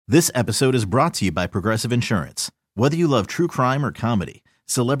This episode is brought to you by Progressive Insurance. Whether you love true crime or comedy,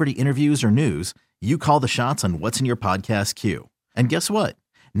 celebrity interviews or news, you call the shots on what's in your podcast queue. And guess what?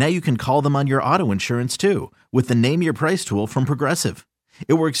 Now you can call them on your auto insurance too with the Name Your Price tool from Progressive.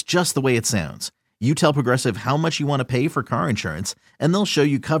 It works just the way it sounds. You tell Progressive how much you want to pay for car insurance, and they'll show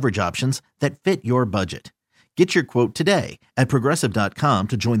you coverage options that fit your budget. Get your quote today at Progressive.com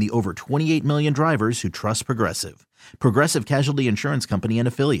to join the over 28 million drivers who trust Progressive. Progressive Casualty Insurance Company and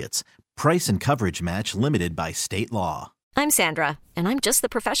Affiliates. Price and coverage match limited by state law. I'm Sandra, and I'm just the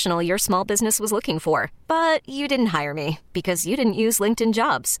professional your small business was looking for. But you didn't hire me because you didn't use LinkedIn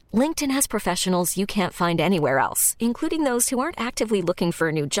Jobs. LinkedIn has professionals you can't find anywhere else, including those who aren't actively looking for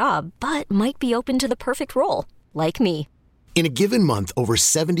a new job, but might be open to the perfect role, like me. In a given month, over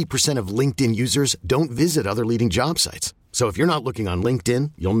 70% of LinkedIn users don't visit other leading job sites. So if you're not looking on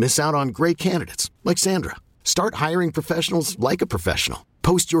LinkedIn, you'll miss out on great candidates like Sandra. Start hiring professionals like a professional.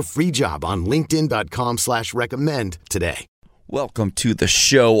 Post your free job on linkedin.com/recommend today. Welcome to the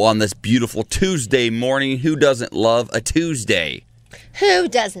show on this beautiful Tuesday morning. Who doesn't love a Tuesday? Who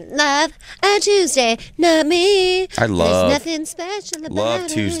doesn't love a Tuesday? Not me. There's nothing special about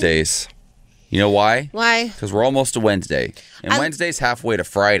Tuesdays. You know why? Why? Because we're almost to Wednesday. And Wednesday's halfway to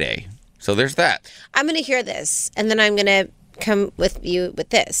Friday. So there's that. I'm going to hear this, and then I'm going to come with you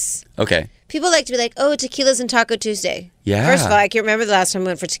with this. Okay. People like to be like, oh, tequilas and Taco Tuesday. Yeah. First of all, I can't remember the last time we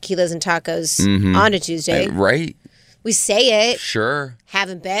went for tequilas and tacos on a Tuesday. Right? We say it. Sure.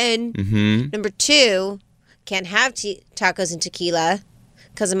 Haven't been. Mm-hmm. Number two, can't have tacos and tequila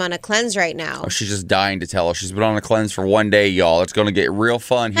because I'm on a cleanse right now. Oh, she's just dying to tell us. She's been on a cleanse for one day, y'all. It's going to get real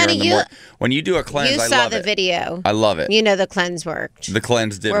fun here in the morning. When you do a cleanse, I love it. You saw the video. I love it. You know the cleanse worked. The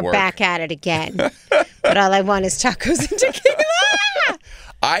cleanse did work. We're back at it again. But all I want is tacos and tequila.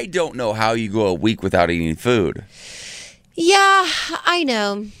 I don't know how you go a week without eating food. Yeah, I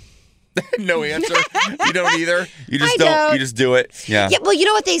know. No answer. You don't either. You just don't. You just do it. Yeah. Yeah. Well, you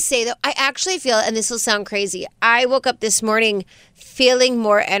know what they say though. I actually feel, and this will sound crazy. I woke up this morning feeling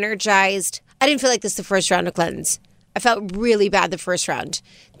more energized. I didn't feel like this the first round of cleanse. I felt really bad the first round.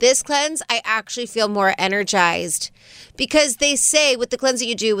 This cleanse, I actually feel more energized because they say with the cleanse that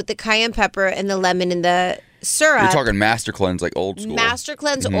you do with the cayenne pepper and the lemon and the syrup. You're talking master cleanse, like old school. Master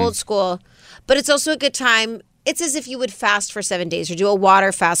cleanse, old school. But it's also a good time. It's as if you would fast for 7 days or do a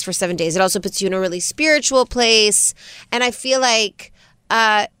water fast for 7 days. It also puts you in a really spiritual place. And I feel like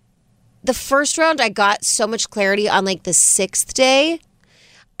the first round, I got so much clarity on like the 6th day.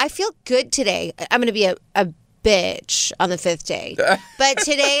 I feel good today. I'm going to be a bitch on the 5th day. But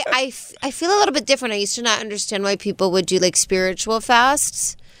today, I feel a little bit different. I used to not understand why people would do like spiritual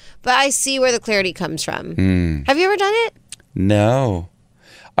fasts. But I see where the clarity comes from. Have you ever done it? No.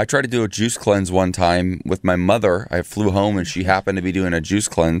 I tried to do a juice cleanse one time with my mother. I flew home and she happened to be doing a juice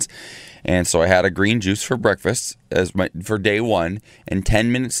cleanse. And so I had a green juice for breakfast for day one. And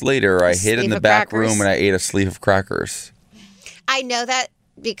 10 minutes later, I hid in the back room and I ate a sleeve of crackers. I know that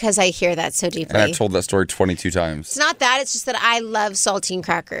because I hear that so deeply. And I've told that story 22 times. It's not that. It's just that I love saltine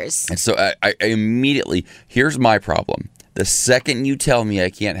crackers. And so I immediately, here's my problem. The second you tell me I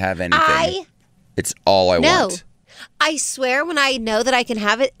can't have anything, it's all I want. I swear when I know that I can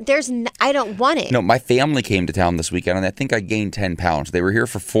have it, I don't want it. No, my family came to town this weekend, and I think I gained 10 pounds. They were here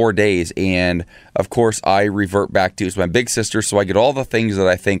for 4 days, and of course, I revert back to it's my big sister, so I get all the things that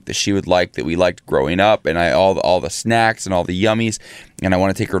I think that she would like, that we liked growing up, and all the snacks and all the yummies, and I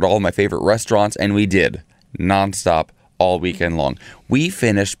want to take her to all of my favorite restaurants, and we did, nonstop, all weekend long. We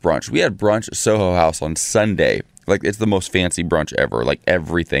finished brunch. We had brunch at Soho House on Sunday. Like, it's the most fancy brunch ever. Like,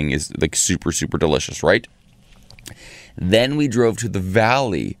 everything is, like, super, super delicious, right? Then we drove to the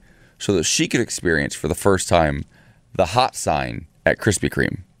Valley so that she could experience for the first time the hot sign at Krispy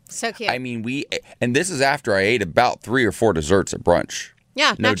Kreme. So cute. I mean, and this is after I ate about 3 or 4 desserts at brunch.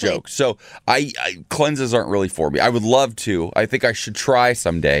 Yeah, no naturally. joke. So cleanses aren't really for me. I would love to. I think I should try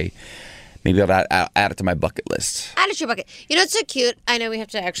someday. Maybe I'll add it to my bucket list. Add it to your bucket. You know, it's so cute. I know we have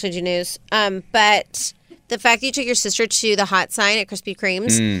to actually do news, but the fact that you took your sister to the hot sign at Krispy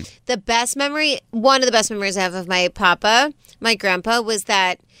Kreme's, one of the best memories I have of my papa, my grandpa, was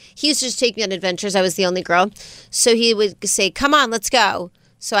that he used to just take me on adventures. I was the only girl. So he would say, come on, let's go.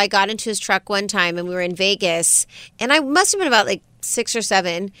 So I got into his truck one time and we were in Vegas, and I must have been about like 6 or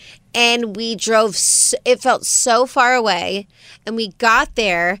 7, and we drove, it felt so far away, and we got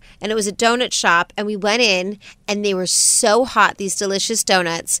there, and it was a donut shop, and we went in, and they were so hot, these delicious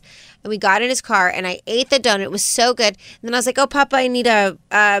donuts, and we got in his car, and I ate the donut. It was so good, and then I was like, oh, Papa, I need a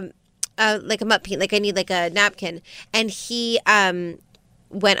mutt peen, like I need like a napkin, and he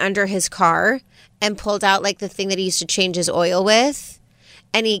went under his car and pulled out like the thing that he used to change his oil with,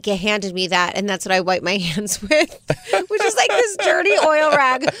 And he handed me that, and that's what I wipe my hands with, which is like this dirty oil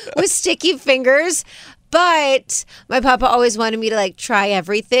rag with sticky fingers. But my papa always wanted me to like try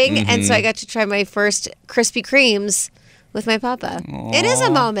everything, and so I got to try my first Krispy Kremes with my papa. Aww. It is a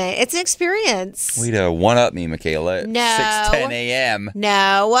moment. It's an experience. Way to one-up me, Mikalah. No. 6:10 a.m.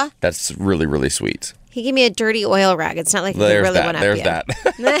 No. That's really, really sweet. He gave me a dirty oil rag. It's not like he really went up. There's that.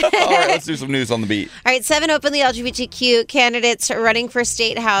 All right, let's do some news on the beat. All right, 7 openly LGBTQ candidates running for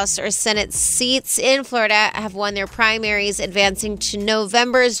state house or Senate seats in Florida have won their primaries, advancing to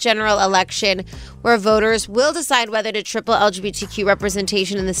November's general election, where voters will decide whether to triple LGBTQ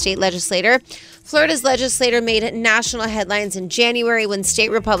representation in the state legislature. Florida's legislature made national headlines in January when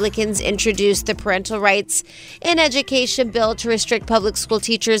state Republicans introduced the Parental Rights in Education bill to restrict public school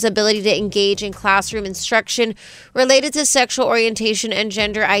teachers' ability to engage in classroom instruction related to sexual orientation and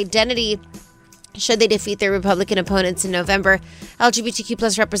gender identity should they defeat their Republican opponents in November. LGBTQ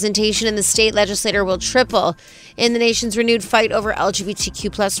plus representation in the state legislature will triple. In the nation's renewed fight over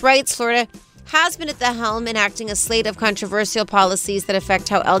LGBTQ plus rights, Florida has been at the helm, enacting a slate of controversial policies that affect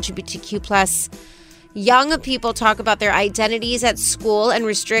how LGBTQ plus young people talk about their identities at school and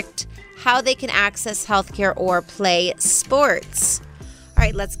restrict how they can access healthcare or play sports. All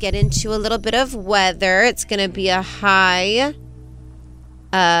right, let's get into a little bit of weather. It's going to be a high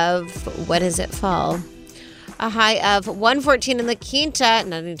of, what is it, fall? A high of 114 in La Quinta,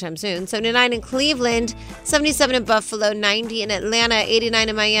 not anytime soon, 79 in Cleveland, 77 in Buffalo, 90 in Atlanta, 89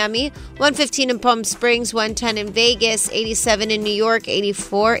 in Miami, 115 in Palm Springs, 110 in Vegas, 87 in New York,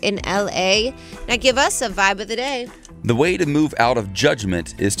 84 in LA. Now give us a vibe of the day. The way to move out of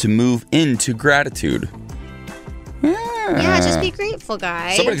judgment is to move into gratitude. Yeah, just be grateful,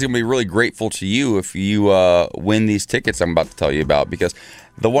 guys. Somebody's going to be really grateful to you if you win these tickets I'm about to tell you about, because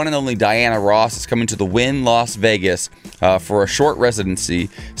the one and only Diana Ross is coming to the Wynn Las Vegas for a short residency,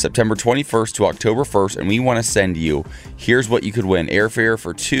 September 21st to October 1st, and we want to send you, here's what you could win: airfare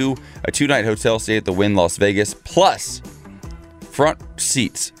for a two-night hotel stay at the Wynn Las Vegas, plus front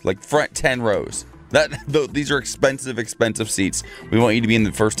seats, like front 10 rows. These are expensive seats. We want you to be in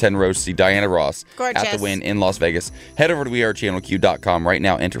the first 10 rows to see Diana Ross Gorgeous. at the Wynn in Las Vegas. Head over to wearechannelq.com right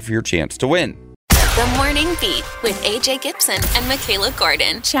now. Enter for your chance to win. The Morning Beat with AJ Gibson and Mikalah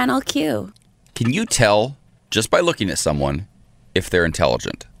Gordon. Channel Q. Can you tell, just by looking at someone, if they're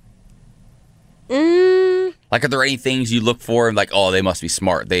intelligent? Like, are there any things you look for and like, oh, they must be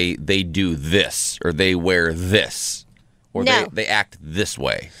smart. They do this, or they wear this, or No. they act this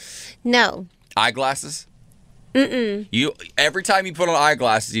way? No. Eyeglasses? You every time you put on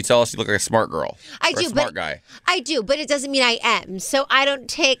eyeglasses, you tell us you look like a smart girl. I do, a smart but guy. I do, but it doesn't mean I am. So I don't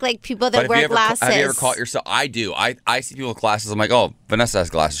take like people that wear glasses. Have you ever caught yourself? I do. I see people with glasses. I'm like, oh, Vanessa has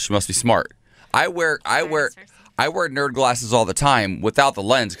glasses. She must be smart. I wear nerd glasses all the time without the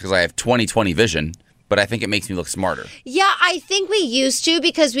lens because I have 20/20 vision. But I think it makes me look smarter. Yeah, I think we used to,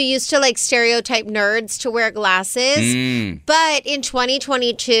 because we used to like stereotype nerds to wear glasses. But in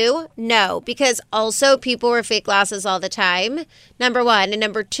 2022, no, because also people wear fake glasses all the time. Number one. And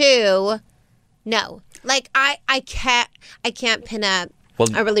number two, no. Like I can't pin up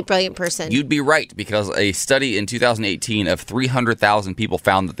a really brilliant person. You'd be right, because a study in 2018 of 300,000 people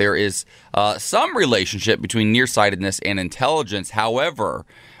found that there is some relationship between nearsightedness and intelligence. However,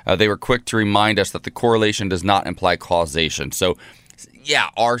 they were quick to remind us that the correlation does not imply causation. So, yeah,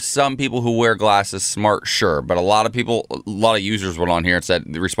 are some people who wear glasses smart? Sure. But a lot of users went on here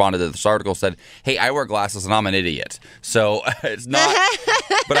and responded to this article, said, hey, I wear glasses and I'm an idiot. So it's not.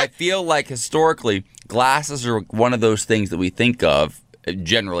 But I feel like historically, glasses are one of those things that we think of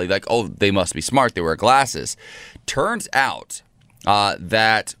generally like, oh, they must be smart. They wear glasses. Turns out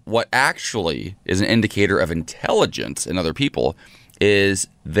that what actually is an indicator of intelligence in other people is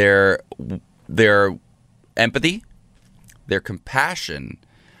their empathy, their compassion,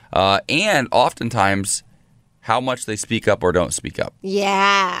 and oftentimes how much they speak up or don't speak up.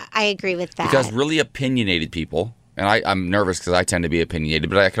 Yeah, I agree with that. Because really opinionated people, and I'm nervous because I tend to be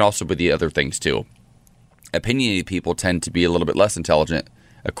opinionated, but I can also be the other things too. Opinionated people tend to be a little bit less intelligent,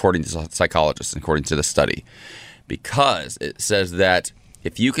 according to psychologists, according to the study, because it says that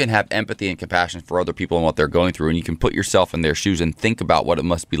if you can have empathy and compassion for other people and what they're going through, and you can put yourself in their shoes and think about what it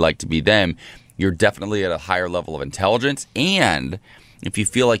must be like to be them, you're definitely at a higher level of intelligence. And if you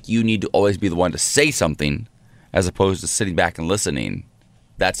feel like you need to always be the one to say something as opposed to sitting back and listening,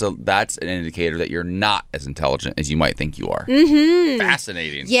 that's an indicator that you're not as intelligent as you might think you are.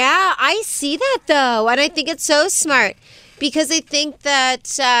 Fascinating. Yeah, I see that though, and I think it's so smart. Because I think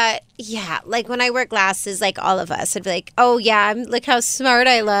that, like when I wear glasses, like all of us, I'd be like, oh, yeah, look how smart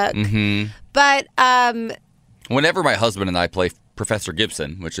I look. But whenever my husband and I play Professor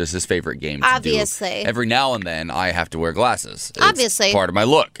Gibson, which is his favorite game to Obviously. do. Every now and then, I have to wear glasses. Obviously. It's part of my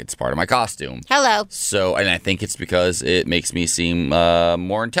look. It's part of my costume. Hello. So, and I think it's because it makes me seem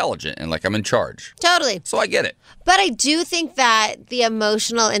more intelligent and like I'm in charge. Totally. So I get it. But I do think that the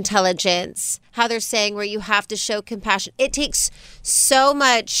emotional intelligence, how they're saying where you have to show compassion, it takes so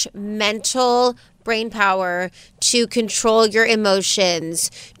much mental brain power to control your emotions,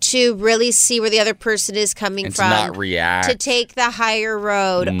 to really see where the other person is coming and from. To not react. To take the higher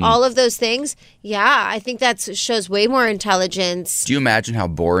road. All of those things. Yeah, I think that shows way more intelligence. Do you imagine how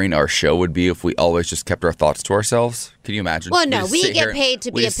boring our show would be if we always just kept our thoughts to ourselves? Can you imagine? Well, no, we get paid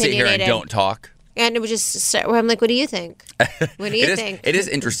to be opinionated. Sit here and don't talk. And it would just, I'm like, what do you think? What do you think? It is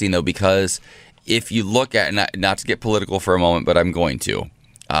interesting, though, because if you look at, not to get political for a moment, but I'm going to.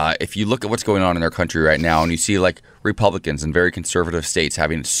 If you look at what's going on in our country right now and you see like Republicans in very conservative states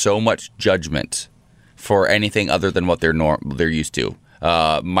having so much judgment for anything other than what they're used to,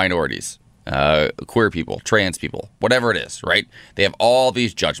 minorities, queer people, trans people, whatever it is, right? They have all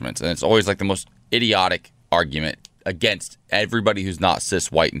these judgments, and it's always like the most idiotic argument against everybody who's not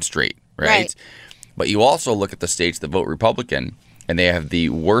cis, white, and straight, right? But you also look at the states that vote Republican, and they have the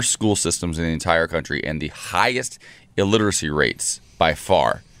worst school systems in the entire country and the highest illiteracy rates by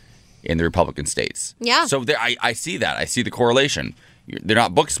far in the Republican states. Yeah. So I see that. I see the correlation. They're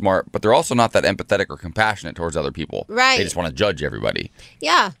not book smart, but they're also not that empathetic or compassionate towards other people. Right. They just want to judge everybody.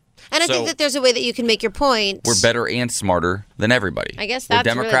 Yeah. And I think that there's a way that you can make your point. We're better and smarter than everybody. I guess that's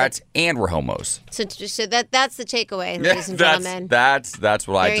we're Democrats really and we're homos. So that's the takeaway, ladies and gentlemen. That's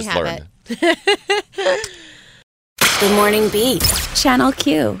what I just learned. The Morning Beat, Channel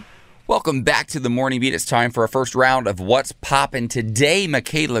Q. Welcome back to the Morning Beat. It's time for our first round of What's Poppin' today.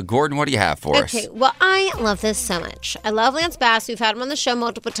 Mikalah Gordon, what do you have for us? Okay, well, I love this so much. I love Lance Bass. We've had him on the show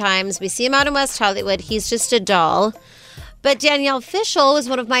multiple times. We see him out in West Hollywood. He's just a doll. But Danielle Fishel was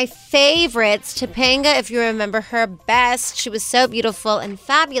one of my favorites. Topanga, if you remember her best. She was so beautiful and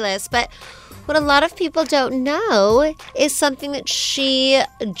fabulous. But what a lot of people don't know is something that she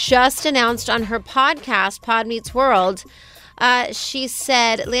just announced on her podcast, Pod Meets World. She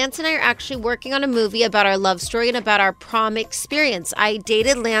said, Lance and I are actually working on a movie about our love story and about our prom experience. I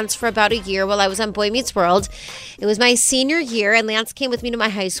dated Lance for about a year while I was on Boy Meets World. It was my senior year, and Lance came with me to my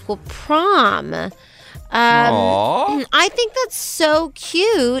high school prom. I think that's so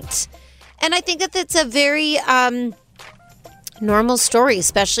cute. And I think that that's a very normal story,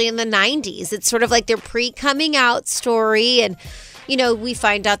 especially in the 90s. It's sort of like their pre-coming out story. And, you know, we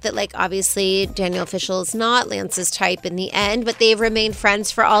find out that, like, obviously Danielle Fishel is not Lance's type in the end, but they've remained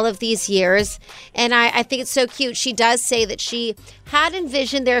friends for all of these years. And I think it's so cute. She does say that she had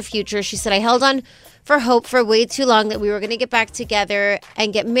envisioned their future. She said, I held on for hope for way too long that we were going to get back together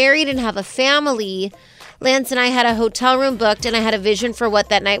and get married and have a family. Lance and I had a hotel room booked, and I had a vision for what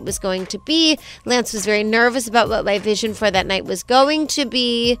that night was going to be. Lance was very nervous about what my vision for that night was going to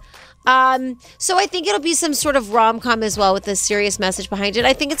be. So I think it'll be some sort of rom-com as well with a serious message behind it.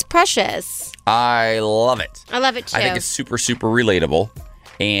 I think it's precious. I love it. I love it, too. I think it's super, super relatable.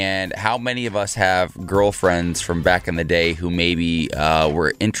 And how many of us have girlfriends from back in the day who maybe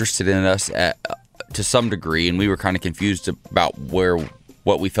were interested in us to some degree, and we were kind of confused about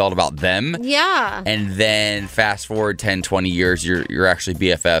what we felt about them. Yeah. And then fast forward 10, 20 years, you're actually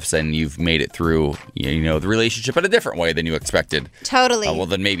BFFs and you've made it through, you know, the relationship in a different way than you expected. Totally. Well,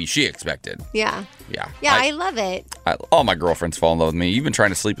 than maybe she expected. Yeah. Yeah. Yeah, I love it. All my girlfriends fall in love with me. You've been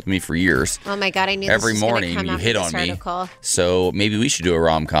trying to sleep with me for years. Oh my God, I knew every this was morning come you after hit this on article. me. So maybe we should do a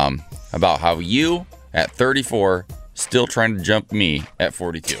rom-com about how you at 34 still trying to jump me at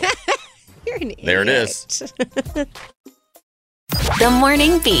 42. You're an idiot. There it is. The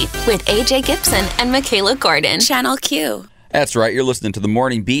Morning Beat with AJ Gibson and Mikalah Gordon. Channel Q. That's right. You're listening to The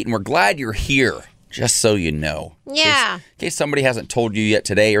Morning Beat, and we're glad you're here, just so you know. Yeah. In case somebody hasn't told you yet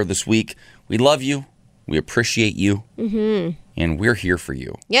today or this week, we love you, we appreciate you, and we're here for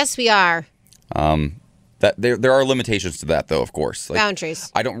you. Yes, we are. That there are limitations to that, though, of course. Like,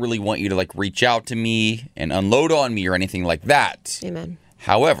 boundaries. I don't really want you to, like, reach out to me and unload on me or anything like that. Amen.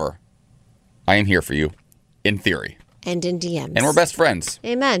 However, I am here for you, in theory. And in DMs. And we're best friends.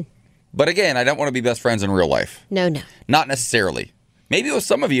 Amen. But again, I don't want to be best friends in real life. No. Not necessarily. Maybe with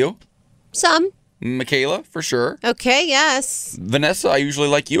some of you. Some. Mikalah, for sure. Okay, yes. Vanessa, I usually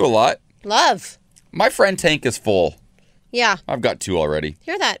like you a lot. Love. My friend tank is full. Yeah. I've got 2 already.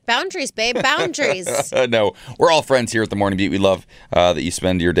 Hear that? Boundaries, babe. Boundaries. No, we're all friends here at The Morning Beat. We love that you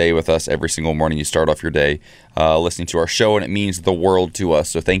spend your day with us every single morning. You start off your day listening to our show, and it means the world to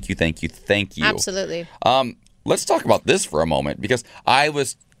us. So thank you. Absolutely. Let's talk about this for a moment, because I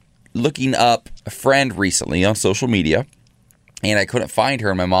was looking up a friend recently on social media, and I couldn't find her.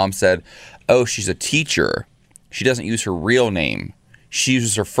 And my mom said, oh, she's a teacher. She doesn't use her real name. She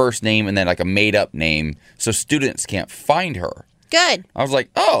uses her first name and then like a made-up name, so students can't find her. Good. I was like,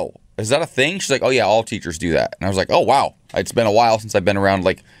 oh, is that a thing? She's like, oh, yeah, all teachers do that. And I was like, oh, wow. It's been a while since I've been around,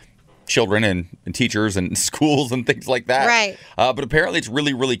 like, children and teachers and schools and things like that. Right. But apparently it's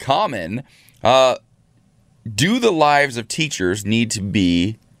really, really common. Do the lives of teachers need to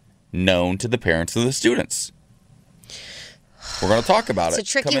be known to the parents of the students? We're going to talk about it. It's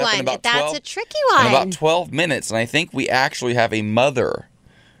a tricky one. That's a tricky one. In about 12 minutes. And I think we actually have a mother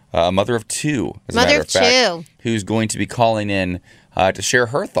of two, as a matter of fact, who's going to be calling in to share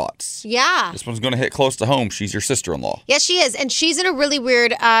her thoughts. Yeah. This one's going to hit close to home. She's your sister-in-law. Yes, she is. And she's in a really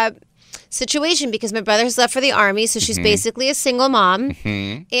weird situation because my brother has left for the Army, so she's basically a single mom.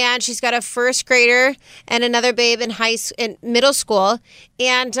 And she's got a first grader and another babe in middle school.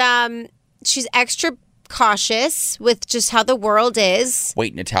 And she's extra cautious with just how the world is.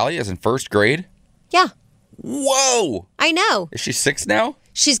 Wait, Natalia is in first grade? Yeah. Whoa! I know. Is she 6 now?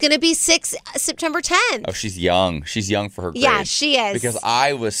 She's going to be 6 September 10th. Oh, she's young. She's young for her grade. Yeah, she is. Because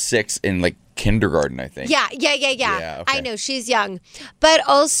I was 6 in, like, kindergarten, I think. Yeah. Okay. I know, she's young. But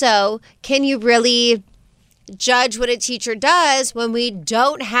also, can you really judge what a teacher does when we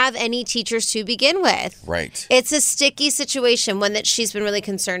don't have any teachers to begin with? Right. It's a sticky situation, one that she's been really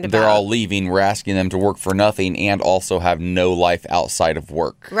concerned about. They're all leaving. We're asking them to work for nothing and also have no life outside of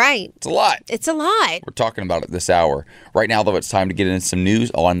work. Right. It's a lot. It's a lot. We're talking about it this hour. Right now, though, it's time to get into some news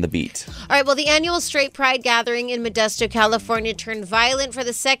on the beat. All right, well, the annual Straight Pride gathering in Modesto, California turned violent for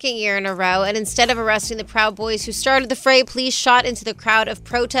the second year in a row, and instead of arresting the Proud Boys who started the fray, police shot into the crowd of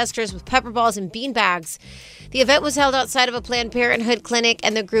protesters with pepper balls and beanbags. The event was held outside of a Planned Parenthood clinic,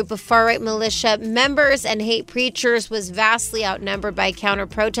 and the group of far-right militia members and hate preachers was vastly outnumbered by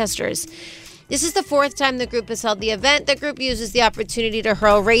counter-protesters. This is the fourth time the group has held the event. The group uses the opportunity to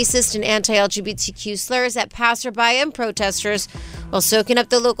hurl racist and anti-LGBTQ slurs at passerby and protesters while soaking up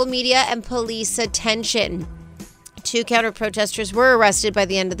the local media and police attention. 2 counter-protesters were arrested by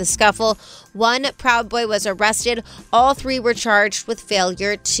the end of the scuffle. 1 Proud Boy was arrested. All 3 were charged with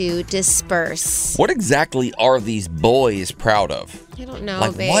failure to disperse. What exactly are these boys proud of? I don't know,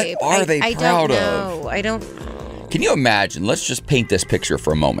 like, babe. What are they proud of? I don't know. Can you imagine? Let's just paint this picture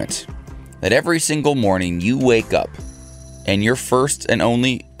for a moment. That every single morning you wake up and your first and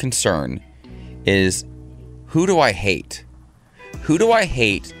only concern is, who do I hate? Who do I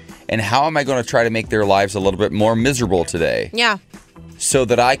hate? And how am I going to try to make their lives a little bit more miserable today? Yeah. So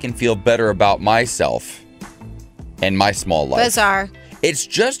that I can feel better about myself and my small life. Bizarre. It's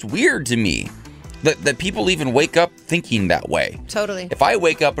just weird to me that people even wake up thinking that way. Totally. If I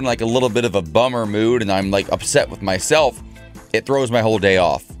wake up in like a little bit of a bummer mood and I'm like upset with myself, it throws my whole day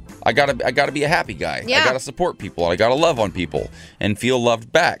off. I gotta be a happy guy. Yeah. I gotta support people. I gotta love on people and feel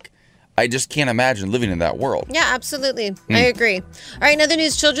loved back. I just can't imagine living in that world. Yeah, absolutely. I agree. All right, in other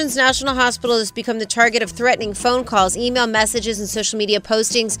news, Children's National Hospital has become the target of threatening phone calls, email messages, and social media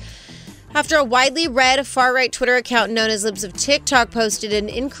postings after a widely read far-right Twitter account known as Libs of TikTok posted an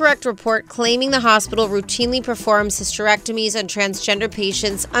incorrect report claiming the hospital routinely performs hysterectomies on transgender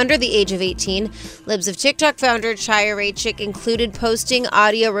patients under the age of 18. Libs of TikTok founder Sharayah included posting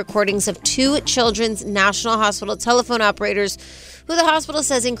audio recordings of 2 Children's National Hospital telephone operators who the hospital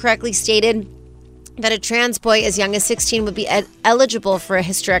says incorrectly stated that a trans boy as young as 16 would be eligible for a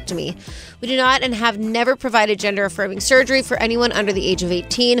hysterectomy. We do not and have never provided gender-affirming surgery for anyone under the age of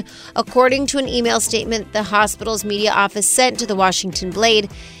 18, according to an email statement the hospital's media office sent to the Washington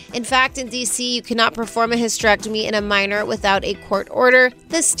Blade. In fact, in D.C., you cannot perform a hysterectomy in a minor without a court order,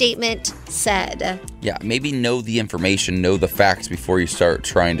 the statement said. Yeah, maybe know the information, know the facts before you start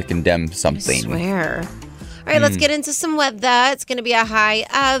trying to condemn something. I swear. All right, let's get into some weather. It's going to be a high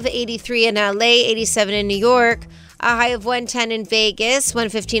of 83 in LA, 87 in New York, a high of 110 in Vegas,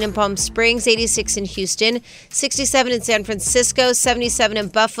 115 in Palm Springs, 86 in Houston, 67 in San Francisco, 77 in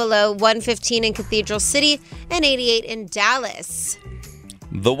Buffalo, 115 in Cathedral City, and 88 in Dallas.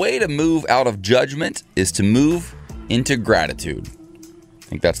 The way to move out of judgment is to move into gratitude. I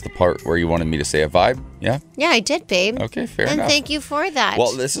think that's the part where you wanted me to say a vibe, yeah? Yeah, I did, babe. Okay, fair and enough. Thank you for that.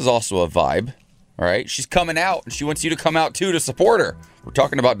 Well, this is also a vibe. All right, she's coming out, and she wants you to come out, too, to support her. We're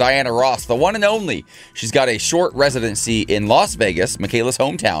talking about Diana Ross, the one and only. She's got a short residency in Las Vegas, Mikalah's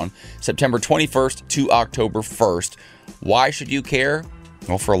hometown, September 21st to October 1st. Why should you care?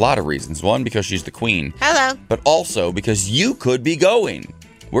 Well, for a lot of reasons. One, because she's the queen. Hello. But also because you could be going.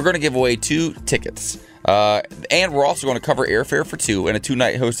 We're going to give away 2 tickets. And we're also going to cover airfare for two and a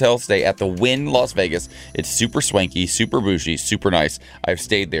 2-night hotel stay at the Wynn Las Vegas. It's super swanky, super bougie, super nice. I've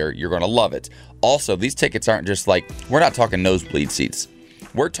stayed there. You're going to love it. Also, these tickets aren't just like, we're not talking nosebleed seats.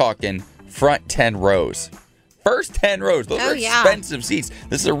 We're talking front 10 rows. First 10 rows. Those are expensive seats.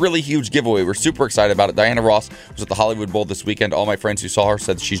 This is a really huge giveaway. We're super excited about it. Diana Ross was at the Hollywood Bowl this weekend. All my friends who saw her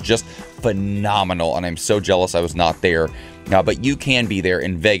said she's just phenomenal, and I'm so jealous I was not there. But you can be there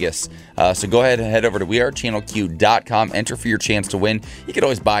in Vegas. So go ahead and head over to wearechannelq.com. Enter for your chance to win. You can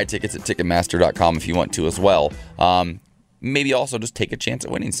always buy tickets at Ticketmaster.com if you want to as well. Maybe also just take a chance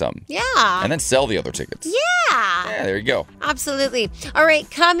at winning some. Yeah. And then sell the other tickets. Yeah, there you go. Absolutely. All right,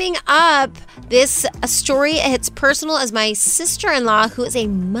 coming up, this story hits personal as my sister-in-law, who is a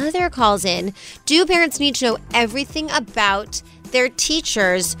mother, calls in. Do parents need to know everything about their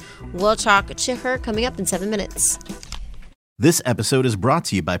teachers? We'll talk to her coming up in 7 minutes. This episode is brought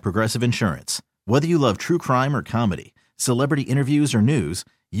to you by Progressive Insurance. Whether you love true crime or comedy, celebrity interviews or news,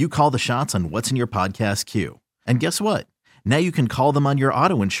 you call the shots on what's in your podcast queue. And guess what? Now you can call them on your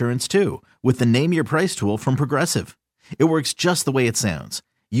auto insurance too with the Name Your Price tool from Progressive. It works just the way it sounds.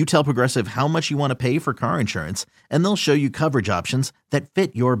 You tell Progressive how much you want to pay for car insurance, and they'll show you coverage options that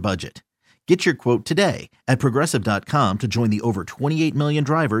fit your budget. Get your quote today at Progressive.com to join the over 28 million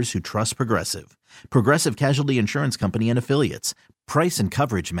drivers who trust Progressive. Progressive Casualty Insurance Company and Affiliates. Price and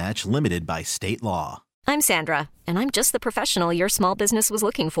coverage match limited by state law. I'm Sandra, and I'm just the professional your small business was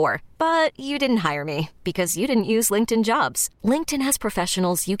looking for. But you didn't hire me because you didn't use LinkedIn Jobs. LinkedIn has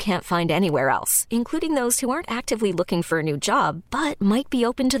professionals you can't find anywhere else, including those who aren't actively looking for a new job, but might be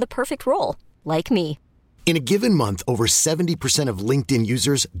open to the perfect role, like me. In a given month, over 70% of LinkedIn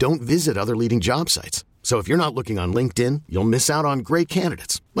users don't visit other leading job sites. So if you're not looking on LinkedIn, you'll miss out on great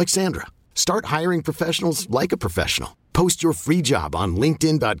candidates like Sandra. Start hiring professionals like a professional. Post your free job on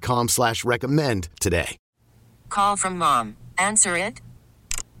linkedin.com/recommend today. Call from mom. Answer it.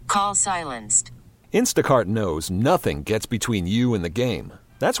 Call silenced. Instacart knows nothing gets between you and the game.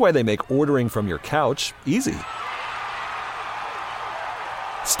 That's why they make ordering from your couch easy.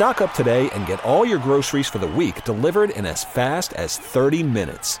 Stock up today and get all your groceries for the week delivered in as fast as 30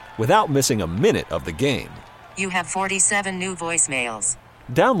 minutes without missing a minute of the game. You have 47 new voicemails.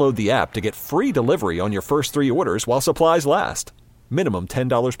 Download the app to get free delivery on your first 3 orders while supplies last. Minimum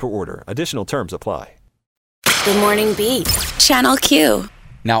 $10 per order. Additional terms apply. Good Morning Beat, Channel Q.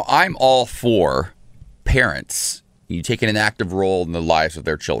 Now, I'm all for parents, you taking an active role in the lives of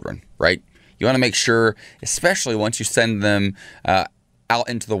their children, right? You want to make sure, especially once you send them out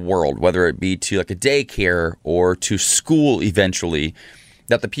into the world, whether it be to like a daycare or to school eventually,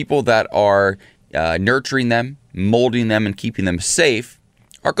 that the people that are nurturing them, molding them, and keeping them safe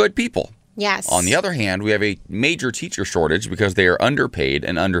are good people. Yes. On the other hand, we have a major teacher shortage because they are underpaid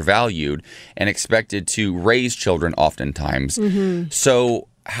and undervalued and expected to raise children oftentimes. Mm-hmm. So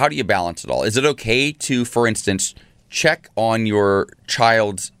how do you balance it all? Is it okay to, for instance, check on your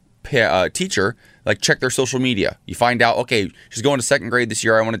child's teacher, like check their social media? You find out, okay, she's going to 2nd grade this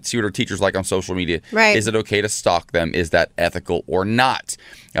year. I want to see what her teacher's like on social media. Right. Is it okay to stalk them? Is that ethical or not?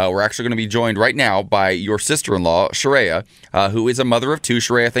 We're actually going to be joined right now by your sister-in-law, Sharayah, who is a mother of 2.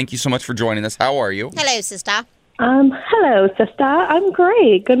 Sharayah, thank you so much for joining us. How are you? Hello, sister. Hello, sister. I'm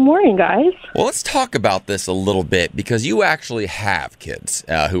great. Good morning, guys. Well, let's talk about this a little bit because you actually have kids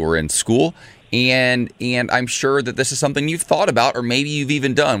who are in school, and I'm sure that this is something you've thought about or maybe you've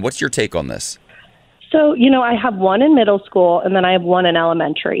even done. What's your take on this? So, I have one in middle school and then I have one in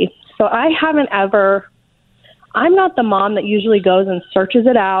elementary. So I'm not the mom that usually goes and searches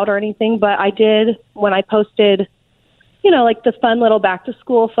it out or anything, but I did when I posted, like the fun little back to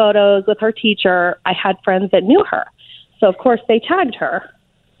school photos with her teacher. I had friends that knew her. So, of course, they tagged her.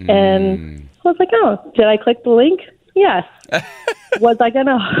 And I was like, oh, did I click the link? Yes. Was I going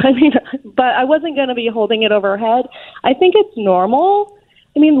to? But I wasn't going to be holding it over her head. I think it's normal.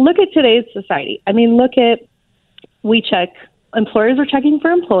 Look at today's society. We check, employers are checking for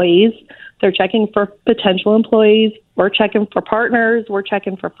employees. They're checking for potential employees. We're checking for partners. We're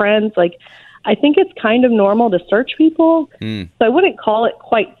checking for friends. I think it's kind of normal to search people. So I wouldn't call it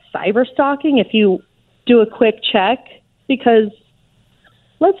quite cyber stalking if you do a quick check, because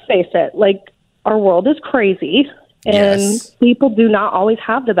let's face it, our world is crazy and people do not always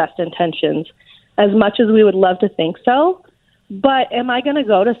have the best intentions, as much as we would love to think so. But am I going to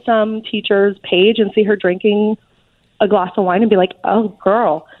go to some teacher's page and see her drinking a glass of wine and be like, oh,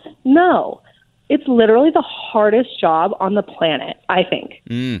 girl? No. It's literally the hardest job on the planet, I think.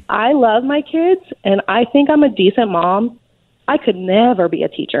 I love my kids, and I think I'm a decent mom. I could never be a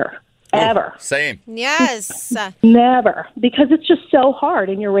teacher, ever. Same. Yes. Never, because it's just so hard,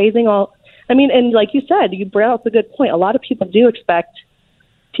 and you're raising I mean, and like you said, you brought up a good point. A lot of people do expect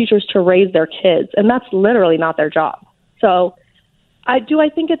teachers to raise their kids, and that's literally not their job. So I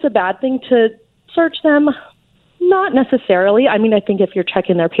think it's a bad thing to search them? Not necessarily. I mean, I think if you're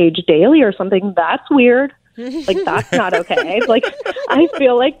checking their page daily or something, that's weird. Like, that's not okay. Like, I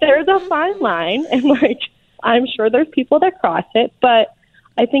feel like there's a fine line, and like, I'm sure there's people that cross it, but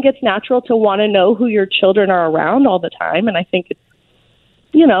I think it's natural to want to know who your children are around all the time. And I think it's,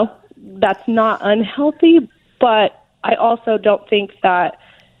 that's not unhealthy, but I also don't think that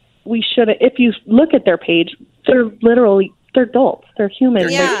we should, if you look at their page, they're adults. They're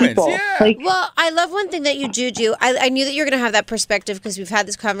humans. They're people. Yeah. Well, I love one thing that you do. I knew that you were going to have that perspective because we've had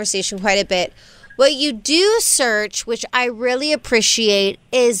this conversation quite a bit. What you do search, which I really appreciate,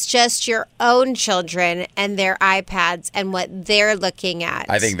 is just your own children and their iPads and what they're looking at.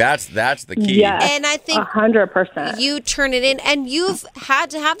 I think that's the key. Yes, and I think 100%. You turn it in, and you've had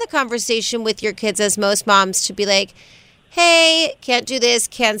to have the conversation with your kids, as most moms, to be like, hey, can't do this,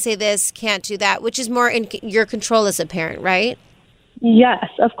 can't say this, can't do that, which is more in your control as a parent, right? Yes,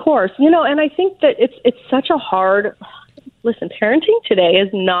 of course. And I think that it's such a hard, listen, parenting today is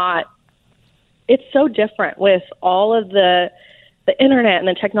not, it's so different with all of the internet and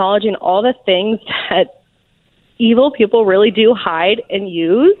the technology and all the things that evil people really do hide and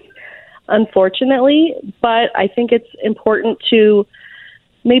use, unfortunately. But I think it's important to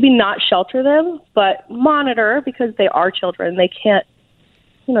maybe not shelter them, but monitor, because they are children. They can't,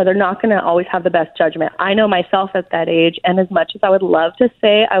 they're not going to always have the best judgment. I know myself at that age, and as much as I would love to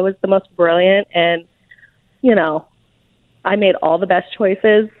say I was the most brilliant and, I made all the best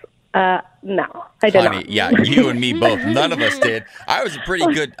choices, no, I did not. Yeah, you and me both. None of us did. I was a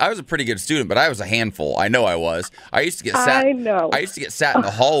pretty good student, but I was a handful. I know I was. I used to get sat in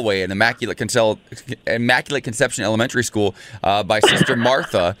the hallway in Immaculate Conception Elementary School by Sister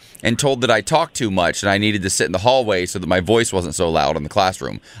Martha, and told that I talked too much and I needed to sit in the hallway so that my voice wasn't so loud in the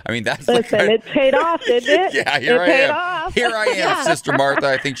classroom. I mean, that's it paid off, didn't it? Yeah, here I am, Sister Martha.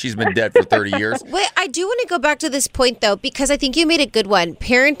 I think she's been dead for 30 years. Wait, I do want to go back to this point, though, because I think you made a good one.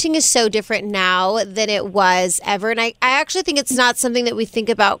 Parenting is so different now than it was ever. And I actually think it's not something that we think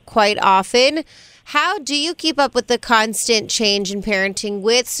about quite often. How do you keep up with the constant change in parenting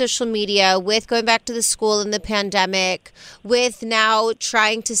with social media, with going back to the school in the pandemic, with now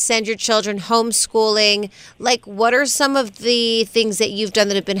trying to send your children homeschooling? Like, what are some of the things that you've done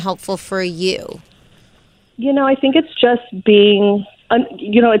that have been helpful for you? I think it's just being,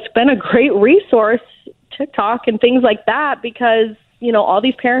 it's been a great resource, TikTok and things like that, because all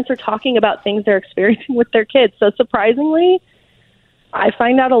these parents are talking about things they're experiencing with their kids. So surprisingly, I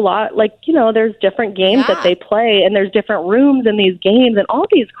find out a lot, there's different games that they play, and there's different rooms in these games and all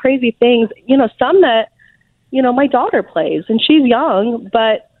these crazy things, some that, my daughter plays, and she's young,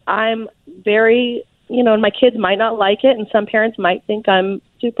 but I'm very, and my kids might not like it, and some parents might think I'm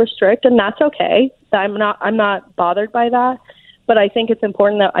super strict, and that's okay. I'm not bothered by that, but I think it's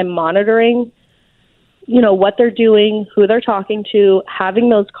important that I'm monitoring what they're doing, who they're talking to, having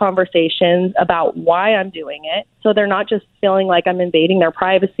those conversations about why I'm doing it, so they're not just feeling like I'm invading their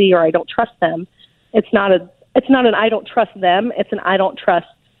privacy or I don't trust them. It's not an I don't trust them. It's an I don't trust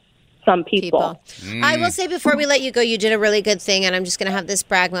some people. I will say before we let you go, you did a really good thing, and I'm just going to have this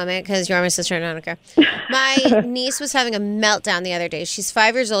brag moment because you're my sister and I don't care. My niece was having a meltdown the other day. She's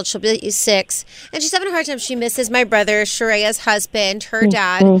 5 years old. She'll be 6, and she's having a hard time. She misses my brother, Sharayah's husband, her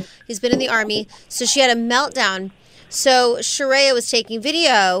dad. He's been in the Army, so she had a meltdown. So Sharayah was taking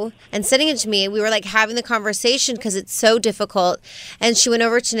video and sending it to me. We were having the conversation because it's so difficult, and she went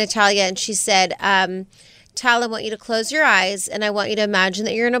over to Natalia and she said, Tal, I want you to close your eyes, and I want you to imagine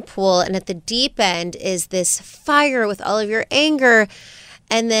that you're in a pool, and at the deep end is this fire with all of your anger,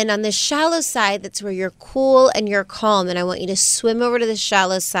 and then on the shallow side, that's where you're cool and you're calm, and I want you to swim over to the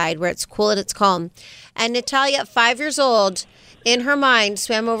shallow side where it's cool and it's calm. And Natalia, at 5 years old, in her mind,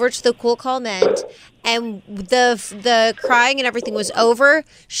 swam over to the cool, calm end, and the crying and everything was over.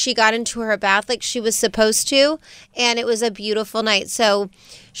 She got into her bath like she was supposed to, and it was a beautiful night. So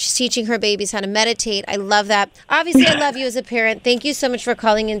she's teaching her babies how to meditate. I love that. Obviously, I love you as a parent. Thank you so much for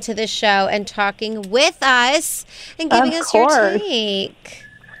calling into this show and talking with us and giving us your take.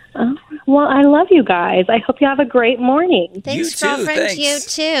 Well, I love you guys. I hope you have a great morning. Thanks, girlfriend. Thanks. You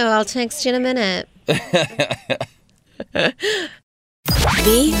too. I'll text you in a minute.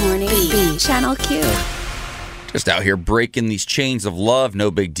 The Morning Beat. Channel Q. Just out here breaking these chains of love,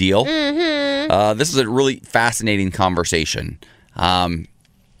 no big deal. Mm-hmm. This is a really fascinating conversation.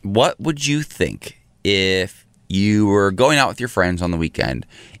 What would you think if you were going out with your friends on the weekend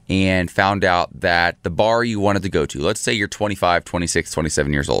and found out that the bar you wanted to go to, let's say you're 25, 26,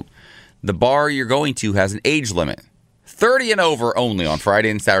 27 years old, the bar you're going to has an age limit. 30 and over only on Friday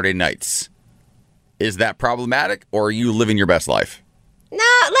and Saturday nights. Is that problematic, or are you living your best life?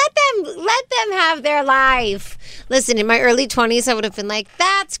 No, let them have their life. Listen, in my early 20s, I would have been like,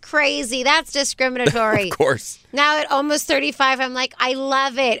 that's crazy. That's discriminatory. Of course. Now at almost 35, I'm like, I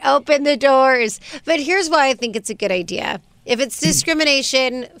love it. Open the doors. But here's why I think it's a good idea. If it's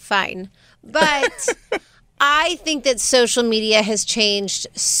discrimination, fine. But I think that social media has changed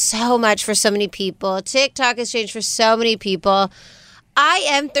so much for so many people. TikTok has changed for so many people. I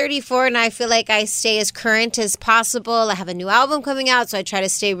am 34 and I feel like I stay as current as possible. I have a new album coming out, so I try to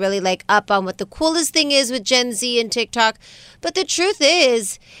stay really up on what the coolest thing is with Gen Z and TikTok. But the truth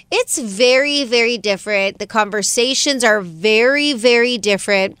is, it's very, very different. The conversations are very, very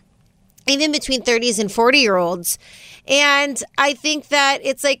different, even between 30s and 40-year-olds. And I think that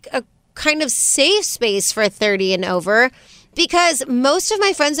it's like a kind of safe space for 30 and over. Because most of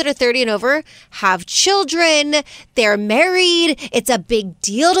my friends that are 30 and over have children, they're married, it's a big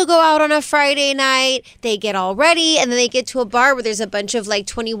deal to go out on a Friday night, they get all ready, and then they get to a bar where there's a bunch of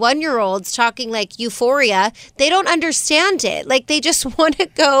 21-year-olds talking like Euphoria. They don't understand it. They just want to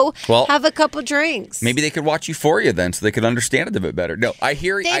go have a couple drinks. Maybe they could watch Euphoria then so they could understand it a bit better. No, I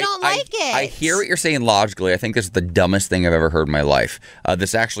hear They don't like it. I hear what you're saying logically. I think this is the dumbest thing I've ever heard in my life.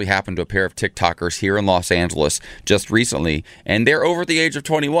 This actually happened to a pair of TikTokers here in Los Angeles just recently. And they're over the age of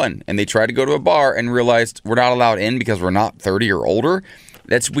 21, and they tried to go to a bar and realized we're not allowed in because we're not 30 or older.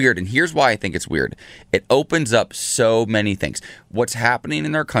 That's weird, and here's why I think it's weird. It opens up so many things. What's happening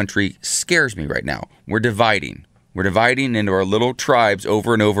in our country scares me right now. We're dividing. We're dividing into our little tribes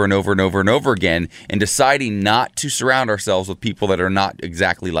over and over and over and over and over again and deciding not to surround ourselves with people that are not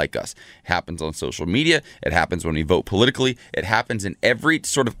exactly like us. It happens on social media. It happens when we vote politically. It happens in every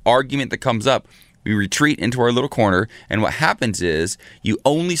sort of argument that comes up. We retreat into our little corner, and what happens is you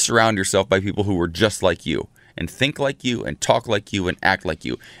only surround yourself by people who are just like you and think like you and talk like you and act like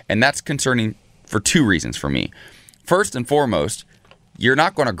you. And that's concerning for two reasons for me. First and foremost, you're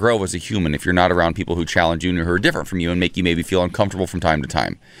not going to grow as a human if you're not around people who challenge you and who are different from you and make you maybe feel uncomfortable from time to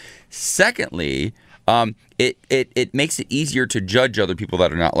time. Secondly, it makes it easier to judge other people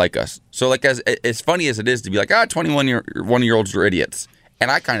that are not like us. So as funny as it is to be like, 21-year-olds are idiots. And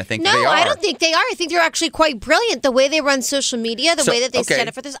I kind of think they are. No, I don't think they are. I think they're actually quite brilliant. The way they run social media, the way that they stand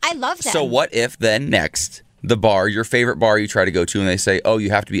up for this, I love them. So what if then next, the bar, your favorite bar you try to go to, and they say, oh, you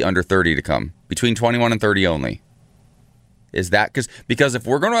have to be under 30 to come. Between 21 and 30 only. Is that because if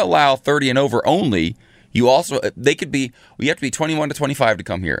we're going to allow 30 and over only, you have to be 21 to 25 to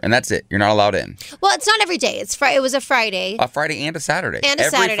come here, and that's it. You're not allowed in. Well, it's not every day. It was a Friday. A Friday and a Saturday.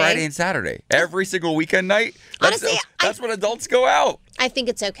 Every Friday and Saturday. Every single weekend night. Honestly, that's when adults go out. I think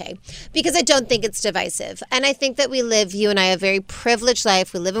it's okay because I don't think it's divisive. And I think that you and I, a very privileged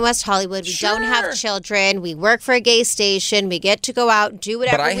life. We live in West Hollywood. We don't have children. We work for a gay station. We get to go out, do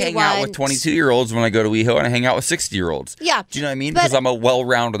whatever we want. But I hang out with 22-year-olds when I go to WeHo, and I hang out with 60-year-olds. Yeah. Do you know what I mean? Because I'm a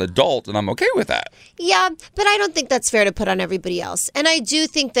well-rounded adult, and I'm okay with that. Yeah, but I don't think that's fair to put on everybody else. And I do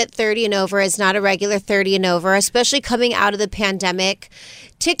think that 30 and over is not a regular 30 and over, especially coming out of the pandemic.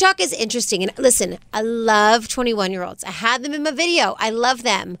 TikTok is interesting. And listen, I love 21-year-olds. I had them in my video. I love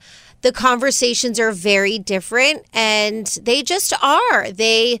them. The conversations are very different, and they just are.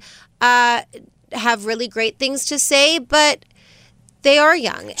 They have really great things to say, but they are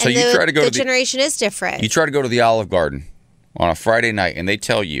young. So and the generation is different. You try to go to the Olive Garden on a Friday night, and they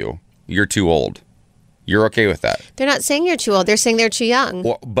tell you you're too old. You're okay with that? They're not saying you're too old. They're saying they're too young.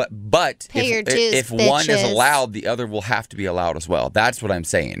 Well, but Pay your dues, if one is allowed, the other will have to be allowed as well. That's what I'm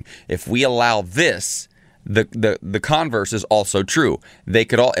saying. If we allow this, the converse is also true. They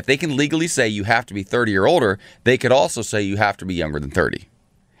could if they can legally say you have to be 30 or older, they could also say you have to be younger than 30.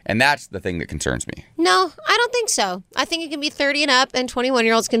 And that's the thing that concerns me. No, I don't think so. I think it can be 30 and up, and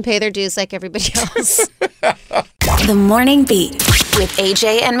 21-year-olds can pay their dues like everybody else. The Morning Beat with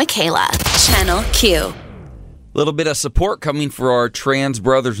AJ and Mikalah. Channel Q. A little bit of support coming for our trans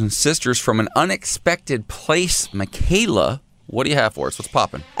brothers and sisters from an unexpected place. Mikalah, what do you have for us? What's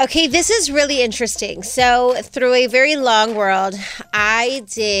popping? Okay, this is really interesting. So, through a very long world, I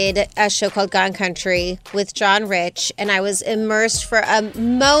did a show called Gone Country with John Rich, and I was immersed for a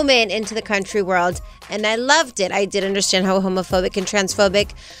moment into the country world, and I loved it. I did understand how homophobic and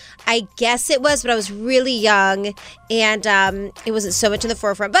transphobic I guess it was, but I was really young, and it wasn't so much in the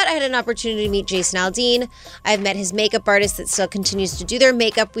forefront. But I had an opportunity to meet Jason Aldean. I've met his makeup artist that still continues to do their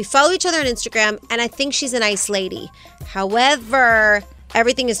makeup. We follow each other on Instagram, and I think she's a nice lady. However,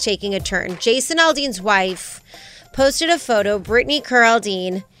 everything is taking a turn. Jason Aldean's wife posted a photo, Brittany Kerr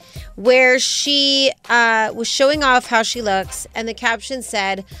Aldean, where she was showing off how she looks, and the caption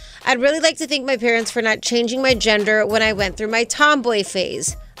said, "I'd really like to thank my parents for not changing my gender when I went through my tomboy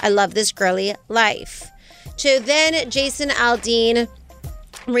phase. I love this girly life." To then Jason Aldean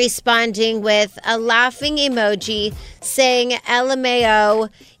responding with a laughing emoji saying, "LMAO,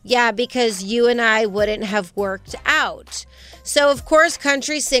 yeah, because you and I wouldn't have worked out." So, of course,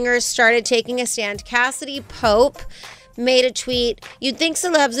 country singers started taking a stand. Cassidy Pope made a tweet, "You'd think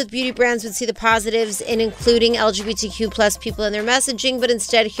celebs with beauty brands would see the positives in including LGBTQ plus people in their messaging, but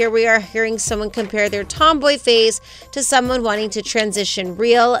instead here we are hearing someone compare their tomboy phase to someone wanting to transition.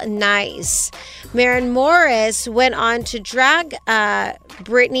 Real nice." Maren Morris went on to drag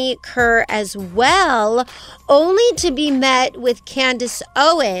Brittany Kerr as well, only to be met with Candace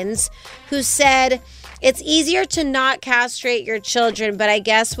Owens, who said, "It's easier to not castrate your children, but I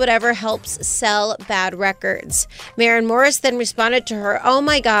guess whatever helps sell bad records." Maren Morris then responded to her, "Oh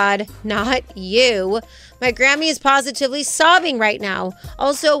my God, not you. My Grammy is positively sobbing right now.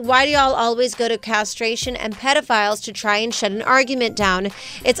 Also, why do y'all always go to castration and pedophiles to try and shut an argument down?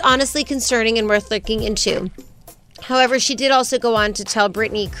 It's honestly concerning and worth looking into." However, she did also go on to tell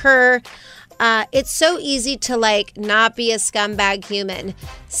Brittany Kerr, "It's so easy to not be a scumbag human.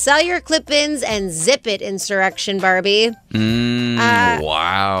 Sell your clip-ins and zip it, Insurrection Barbie."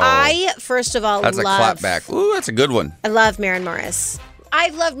 Wow. First of all, that's a clapback. Ooh, that's a good one. I love Maren Morris.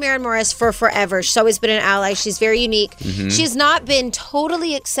 I've loved Maren Morris for forever. She's always been an ally. She's very unique. Mm-hmm. She's not been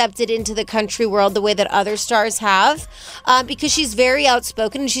totally accepted into the country world the way that other stars have, because she's very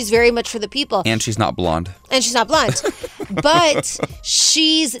outspoken and she's very much for the people. And she's not blonde. But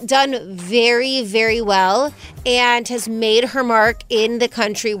she's done very, very well and has made her mark in the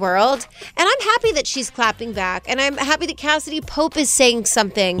country world. And I'm happy that she's clapping back. And I'm happy that Cassidy Pope is saying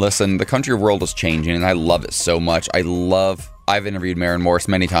something. Listen, the country world is changing, and I love it so much. I've interviewed Maren Morris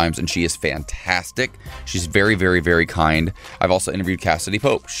many times, and she is fantastic. She's very, very, very kind. I've also interviewed Cassidy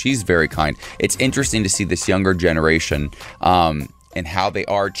Pope. She's very kind. It's interesting to see this younger generation and how they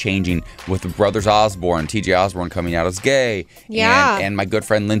are changing with the brothers Osborne, TJ Osborne coming out as gay. Yeah. And my good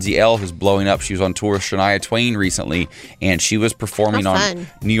friend Lindsay L, who's blowing up. She was on tour with Shania Twain recently, and she was performing in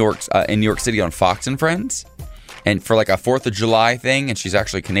New York City on Fox and Friends. And for a 4th of July thing, and she's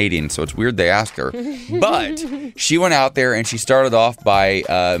actually Canadian, so it's weird they asked her. But she went out there and she started off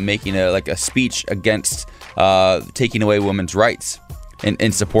by making a speech against taking away women's rights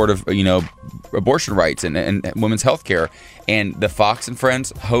in support of abortion rights and women's health care. And the Fox and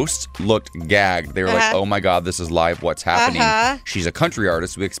Friends host looked gagged. They were like, "Oh my God, this is live. What's happening?" She's a country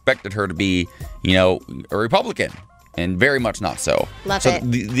artist. We expected her to be, a Republican. And very much not so. Love it.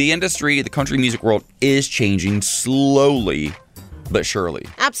 The industry, the country music world is changing slowly but surely.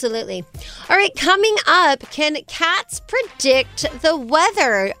 Absolutely. All right, coming up, can cats predict the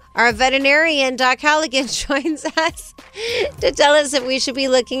weather? Our veterinarian, Doc Halligan, joins us to tell us if we should be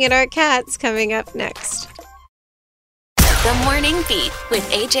looking at our cats coming up next. The Morning Beat with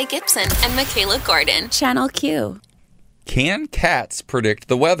AJ Gibson and Mikalah Gordon. Channel Q. Can cats predict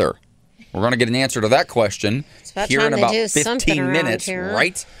the weather? We're going to get an answer to that question here in about 15 minutes,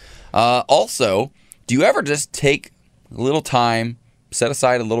 right? Also, do you ever just take a little time, set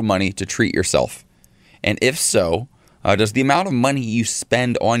aside a little money to treat yourself? And if so, does the amount of money you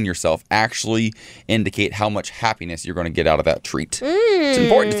spend on yourself actually indicate how much happiness you're going to get out of that treat? It's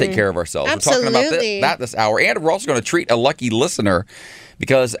important to take care of ourselves. Absolutely. We're talking about that this hour. And we're also going to treat a lucky listener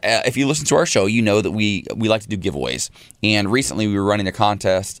because if you listen to our show, you know that we like to do giveaways. And recently we were running a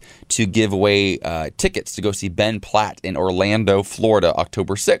contest to give away tickets to go see Ben Platt in Orlando, Florida,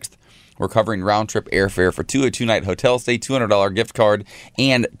 October 6th. We're covering round-trip airfare for a two-night hotel stay, $200 gift card,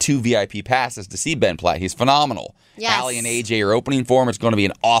 and 2 VIP passes to see Ben Platt. He's phenomenal. Yes. Allie and AJ are opening for him. It's going to be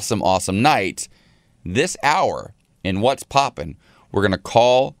an awesome, awesome night. This hour, in What's Poppin', we're going to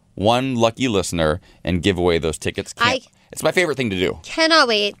call one lucky listener and give away those tickets. It's my favorite thing to do. Cannot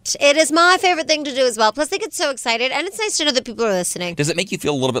wait. It is my favorite thing to do as well. Plus, I get so excited, and it's nice to know that people are listening. Does it make you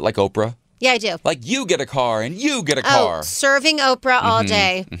feel a little bit like Oprah? Yeah, I do. Like you get a car and you get a car. Oh, serving Oprah all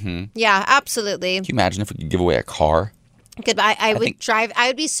day. Mm-hmm. Yeah, absolutely. Can you imagine if we could give away a car? Goodbye. I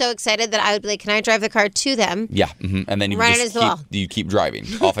would be so excited that I would be like, "Can I drive the car to them?" Yeah, and then you keep driving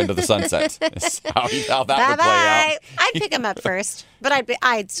off into the sunset. That's how that would play out. I'd pick them up first, but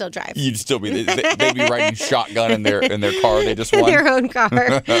I'd still drive. You'd still be. They'd be riding shotgun in their car they just won. Their own car.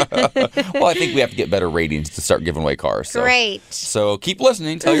 Well, I think we have to get better ratings to start giving away cars. So. Great. So keep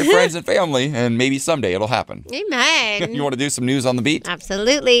listening. Tell your friends and family, and maybe someday it'll happen. Amen. You want to do some news on the beat?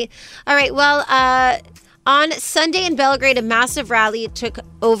 Absolutely. All right. Well, on Sunday in Belgrade, a massive rally took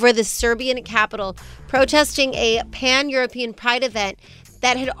over the Serbian capital, protesting a pan-European pride event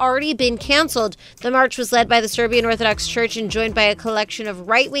that had already been canceled. The march was led by the Serbian Orthodox Church and joined by a collection of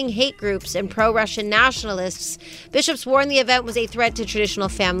right-wing hate groups and pro-Russian nationalists. Bishops warned the event was a threat to traditional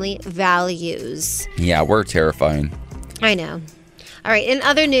family values. Yeah, we're terrifying. I know. All right, in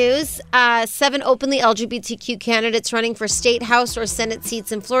other news, 7 openly LGBTQ candidates running for state, house, or Senate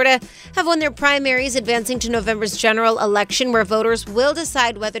seats in Florida have won their primaries, advancing to November's general election, where voters will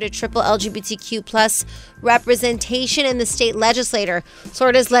decide whether to triple LGBTQ plus representation in the state legislature.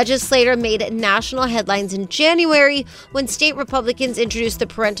 Florida's legislature made national headlines in January when state Republicans introduced the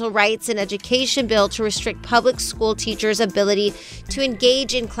Parental Rights and Education Bill to restrict public school teachers' ability to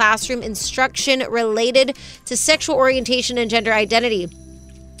engage in classroom instruction related to sexual orientation and gender identity.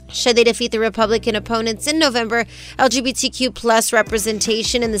 Should they defeat the Republican opponents in November, LGBTQ plus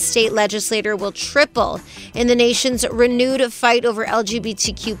representation in the state legislature will triple. In the nation's renewed fight over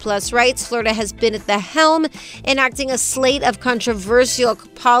LGBTQ plus rights, Florida has been at the helm, enacting a slate of controversial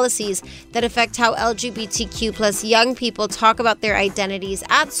policies that affect how LGBTQ plus young people talk about their identities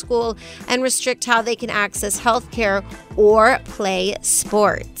at school and restrict how they can access health care or play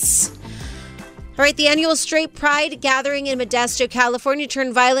sports. All right, the annual Straight Pride gathering in Modesto, California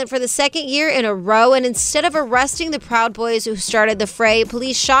turned violent for the second year in a row, and instead of arresting the Proud Boys who started the fray,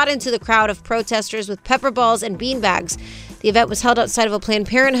 police shot into the crowd of protesters with pepper balls and beanbags. The event was held outside of a Planned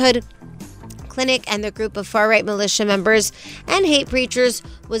Parenthood clinic, and the group of far-right militia members and hate preachers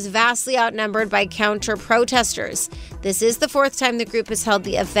was vastly outnumbered by counter-protesters. This is the 4th time the group has held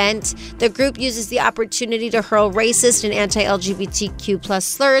the event. The group uses the opportunity to hurl racist and anti-LGBTQ plus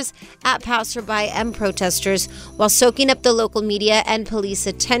slurs at passerby and protesters while soaking up the local media and police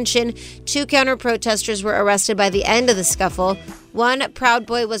attention. 2 counter-protesters were arrested by the end of the scuffle. 1 Proud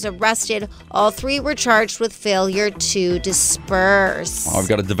Boy was arrested. All 3 were charged with failure to disperse. I've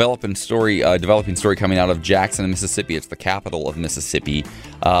got a developing story coming out of Jackson, Mississippi. It's the capital of Mississippi.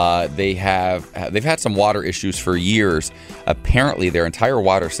 They've had some water issues for years. Apparently, their entire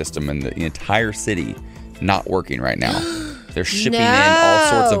water system in the entire city not working right now. They're shipping in all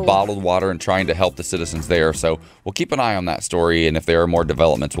sorts of bottled water and trying to help the citizens there. So we'll keep an eye on that story, and if there are more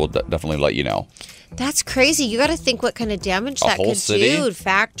developments, we'll definitely let you know. That's crazy. You got to think what kind of damage that could do.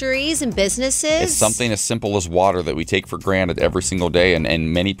 Factories and businesses. It's something as simple as water that we take for granted every single day.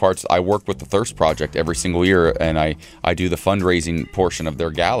 And many parts, I work with the Thirst Project every single year, and I do the fundraising portion of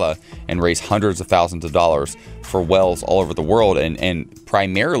their gala and raise hundreds of thousands of dollars for wells all over the world. And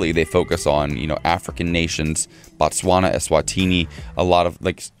primarily they focus on, African nations, Botswana, Eswatini, a lot of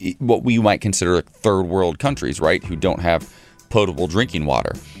like what we might consider like third world countries, right, who don't have potable drinking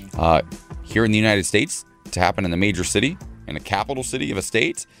water. Here in the United States, to happen in the major city, in the capital city of a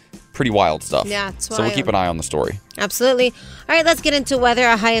state, pretty wild stuff. Yeah, it's wild. So we'll keep an eye on the story. Absolutely. All right, let's get into weather.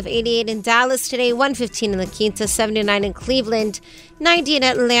 A high of 88 in Dallas today, 115 in La Quinta, 79 in Cleveland, 90 in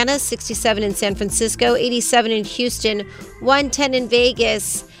Atlanta, 67 in San Francisco, 87 in Houston, 110 in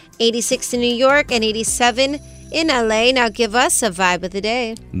Vegas, 86 in New York, and 87 in LA. Now give us a vibe of the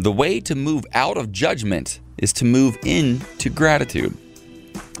day. The way to move out of judgment is to move into gratitude.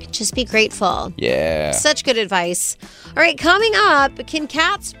 Just be grateful. Yeah. Such good advice. All right, coming up, can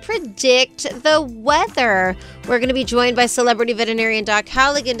cats predict the weather? We're going to be joined by celebrity veterinarian Doc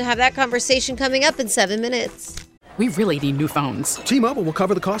Halligan to have that conversation coming up in 7 minutes. We really need new phones. T-Mobile will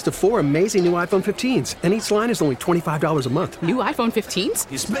cover the cost of 4 amazing new iPhone 15s, and each line is only $25 a month. New iPhone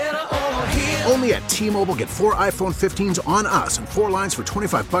 15s? It's better over here. Only at T-Mobile, get 4 iPhone 15s on us and 4 lines for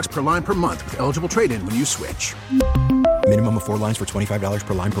 $25 per line per month with eligible trade-in when you switch. Minimum of 4 lines for $25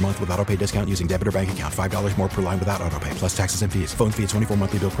 per line per month with autopay discount using debit or bank account. $5 more per line without autopay, plus taxes and fees. Phone fee at 24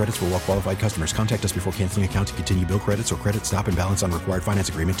 monthly bill credits for well-qualified customers. Contact us before canceling account to continue bill credits or credit stop and balance on required finance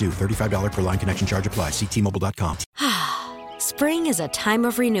agreement due. $35 per line connection charge applies. See T-Mobile.com. Spring is a time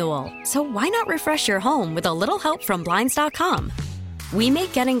of renewal, so why not refresh your home with a little help from Blinds.com? We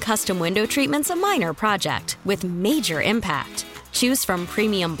make getting custom window treatments a minor project with major impact. Choose from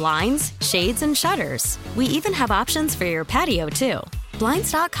premium blinds, shades, and shutters. We even have options for your patio, too.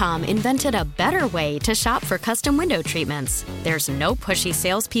 Blinds.com invented a better way to shop for custom window treatments. There's no pushy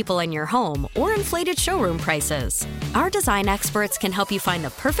salespeople in your home or inflated showroom prices. Our design experts can help you find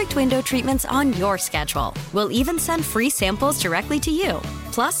the perfect window treatments on your schedule. We'll even send free samples directly to you.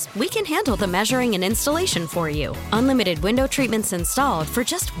 Plus, we can handle the measuring and installation for you. Unlimited window treatments installed for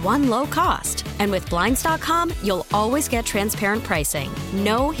just one low cost. And with Blinds.com, you'll always get transparent pricing.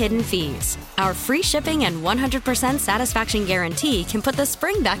 No hidden fees. Our free shipping and 100% satisfaction guarantee can put the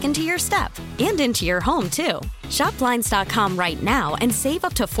spring back into your step and into your home, too. Shop Blinds.com right now and save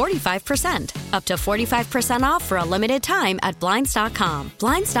up to 45%. Up to 45% off for a limited time at Blinds.com.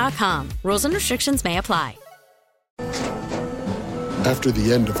 Blinds.com. Rules and restrictions may apply. After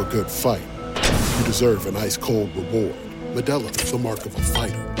the end of a good fight, you deserve an ice-cold reward. Mikalah is the mark of a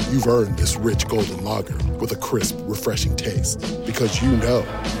fighter. You've earned this rich golden lager with a crisp, refreshing taste. Because you know,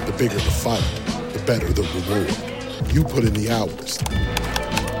 the bigger the fight, the better the reward. You put in the hours,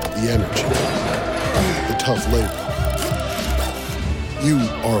 the energy, the tough labor. You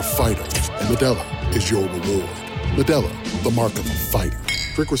are a fighter, and Mikalah is your reward. Mikalah, the mark of a fighter.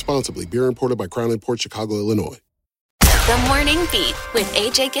 Drink responsibly. Beer imported by Crown Imports, Chicago, Illinois. The Morning Beat with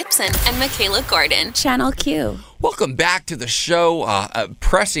AJ Gibson and Mikalah Gordon. Channel Q. Welcome back to the show. A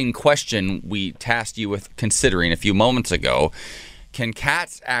pressing question we tasked you with considering a few moments ago. Can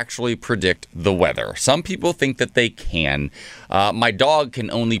cats actually predict the weather? Some people think that they can. My dog can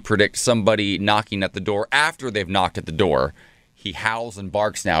only predict somebody knocking at the door after they've knocked at the door. He howls and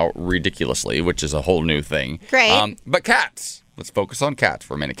barks now ridiculously, which is a whole new thing. Great. But cats. Let's focus on cats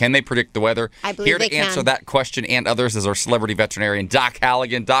for a minute. Can they predict the weather? I believe Here they to answer can. that question and others is our celebrity veterinarian, Doc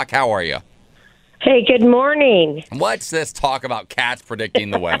Halligan. Doc, how are you? Hey, good morning. What's this talk about cats predicting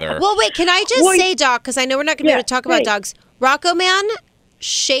the weather? Well, wait, can I just say, Doc, because I know we're not going to be able to talk about dogs. Rocco Man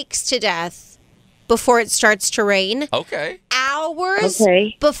shakes to death before it starts to rain. Okay. Hours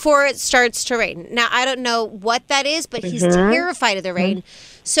before it starts to rain. Now, I don't know what that is, but he's terrified of the rain.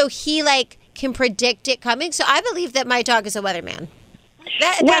 So he, can predict it coming. So I believe that my dog is a weatherman.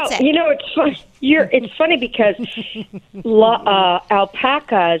 That's it. It's fun. It's funny because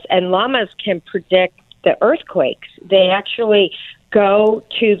alpacas and llamas can predict the earthquakes. They actually go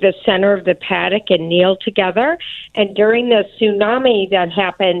to the center of the paddock and kneel together. And during the tsunami that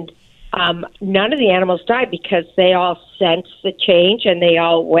happened, none of the animals died because they all sensed the change and they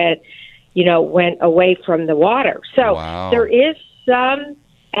all went away from the water. So there is some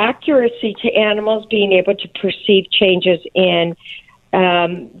accuracy to animals being able to perceive changes in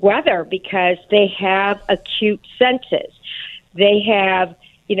weather because they have acute senses. They have,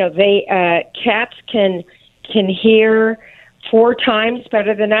 cats can hear 4 times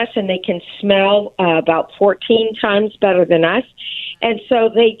better than us, and they can smell about 14 times better than us. And so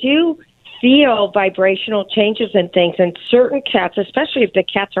they do feel vibrational changes and things. And certain cats, especially if the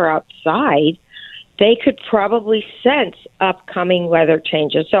cats are outside, they could probably sense upcoming weather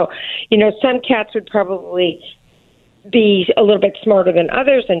changes. So, some cats would probably be a little bit smarter than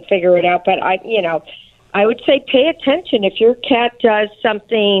others and figure it out. But I would say pay attention. If your cat does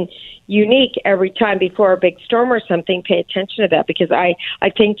something unique every time before a big storm or something, pay attention to that because I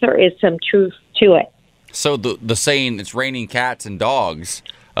think there is some truth to it. So the saying, it's raining cats and dogs,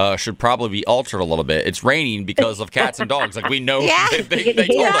 should probably be altered a little bit. It's raining because of cats and dogs. We know they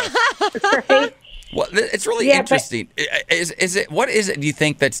told us. Right? Well, it's really interesting. What is it, do you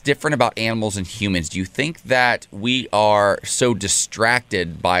think, that's different about animals and humans? Do you think that we are so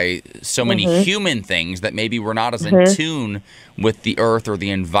distracted by so many human things that maybe we're not as in tune with the earth or the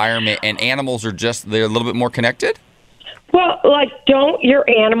environment, and animals are they're a little bit more connected? Well, don't your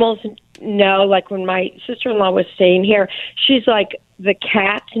animals know? When my sister-in-law was staying here, she's the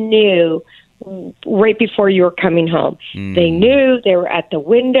cats knew right before you were coming home. They knew. They were at the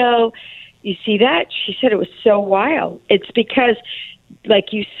window. You see that? She said it was so wild. It's because,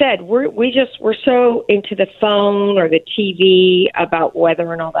 like you said, we're so into the phone or the TV about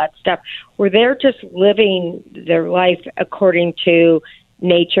weather and all that stuff. Where they're just living their life according to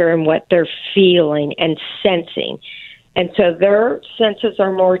nature and what they're feeling and sensing. And so their senses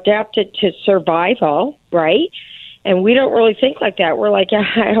are more adapted to survival, right? And we don't really think like that. We're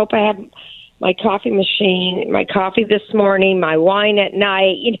I hope I have my coffee machine, my coffee this morning, my wine at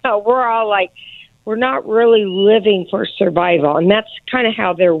night. We're all we're not really living for survival. And that's kind of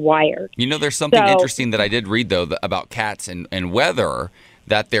how they're wired. There's something interesting that I did read, though, about cats and weather,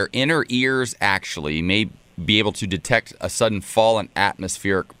 that their inner ears actually may be able to detect a sudden fall in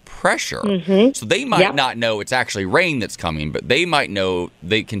atmospheric pressure. So they might not know it's actually rain that's coming, but they might know,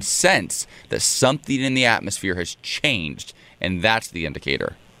 they can sense that something in the atmosphere has changed, and that's the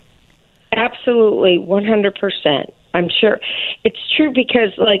indicator. Absolutely, 100%. I'm sure it's true because,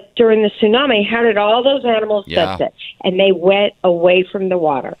 during the tsunami, how did all those animals sense it? And they went away from the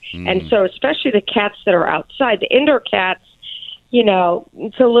water. And so, especially the cats that are outside, the indoor cats,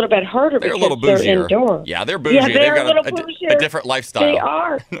 it's a little bit harder because they're indoors. Yeah, they're bougie. Yeah, They've got a different lifestyle. They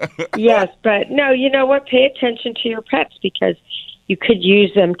are. Yes, but no, you know what? Pay attention to your pets because you could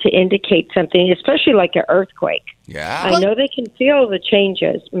use them to indicate something, especially like an earthquake. Yeah. I know they can feel the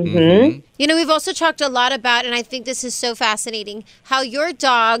changes. We've also talked a lot about, and I think this is so fascinating, how your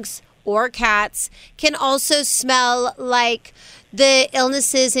dogs or cats can also smell like the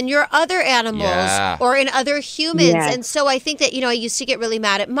illnesses in your other animals or in other humans. Yes. And so I think that, I used to get really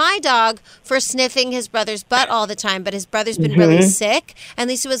mad at my dog for sniffing his brother's butt all the time, but his brother's been really sick. And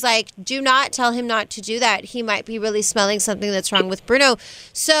Lisa was like, do not tell him not to do that. He might be really smelling something that's wrong with Bruno.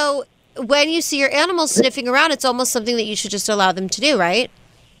 So when you see your animals sniffing around, it's almost something that you should just allow them to do, right?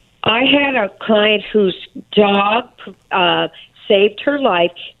 I had a client whose dog saved her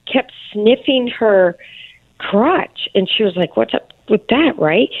life, kept sniffing her crotch, and she was like, what's up with that,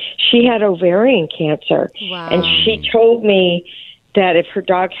 right? She had ovarian cancer. Wow. And she told me that if her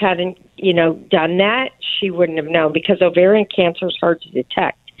dog hadn't, done that, she wouldn't have known, because ovarian cancer is hard to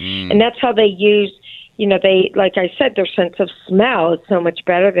detect. And that's how they use, they, like I said, their sense of smell is so much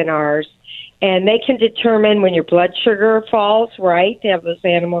better than ours. And they can determine when your blood sugar falls, right? They have those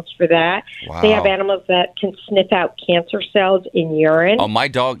animals for that. Wow. They have animals that can sniff out cancer cells in urine. Oh, my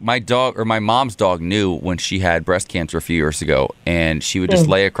mom's dog knew when she had breast cancer a few years ago, and she would just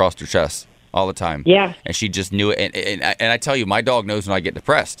lay across her chest all the time. Yeah. And she just knew it. And I tell you, my dog knows when I get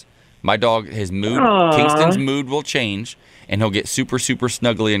depressed. My dog, his mood, Kingston's mood will change, and he'll get super, super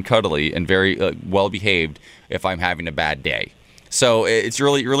snuggly and cuddly and very well-behaved if I'm having a bad day. So it's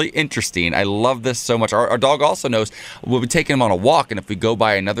really, really interesting. I love this so much. Our dog also knows we'll be taking him on a walk, and if we go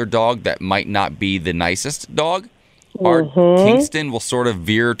by another dog that might not be the nicest dog, our Kingston will sort of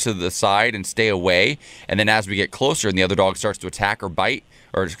veer to the side and stay away. And then as we get closer and the other dog starts to attack or bite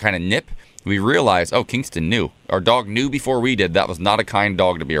or just kind of nip, we realize, oh, Kingston knew. Our dog knew before we did that was not a kind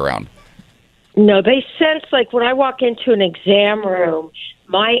dog to be around. No, they sense, like when I walk into an exam room,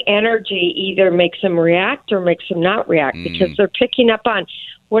 my energy either makes them react or makes them not react, because they're picking up on,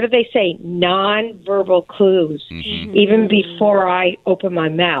 what do they say, nonverbal clues, even before I open my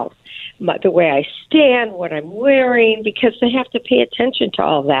mouth. The way I stand, what I'm wearing, because they have to pay attention to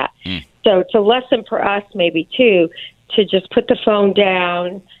all that. So it's a lesson for us maybe, too, to just put the phone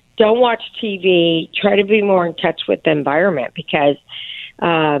down, don't watch TV, try to be more in touch with the environment, because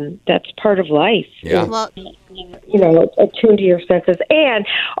that's part of life. Yeah. Well, attune to your senses. And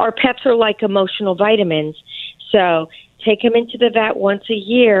our pets are like emotional vitamins. So take them into the vet once a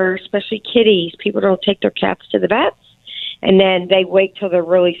year, especially kitties. People don't take their cats to the vets, and then they wait till they're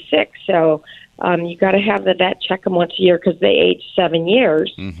really sick. So you got to have the vet check them once a year, because they age 7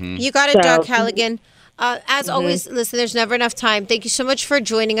 years. You got it, Doc Halligan. As always, listen, there's never enough time. Thank you so much for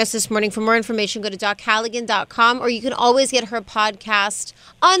joining us this morning. For more information, go to dochalligan.com, or you can always get her podcast,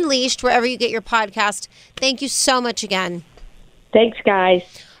 Unleashed, wherever you get your podcast. Thank you so much again. Thanks, guys.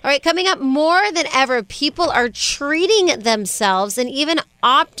 All right, coming up, more than ever, people are treating themselves and even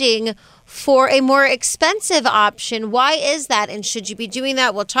opting for a more expensive option. Why is that, and should you be doing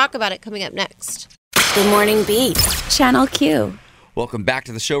that? We'll talk about it coming up next. The Morning Beat, Channel Q. Welcome back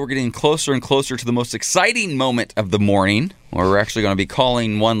to the show. We're getting closer and closer to the most exciting moment of the morning, where we're actually going to be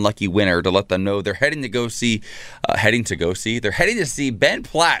calling one lucky winner to let them know they're heading to see Ben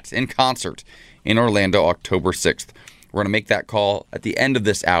Platt in concert in Orlando, October 6th. We're going to make that call at the end of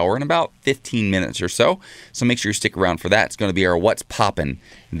this hour in about 15 minutes or so. So make sure you stick around for that. It's going to be our What's Poppin'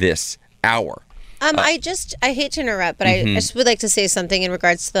 this hour. I hate to interrupt, but I just would like to say something in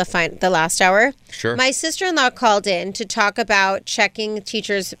regards to the last hour. Sure. My sister-in-law called in to talk about checking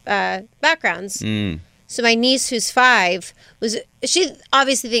teachers' backgrounds. So my niece, who's 5, she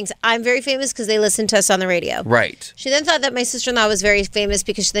obviously thinks I'm very famous because they listen to us on the radio. Right. She then thought that my sister-in-law was very famous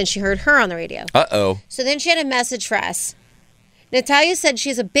because then she heard her on the radio. Uh-oh. So then she had a message for us. Natalia said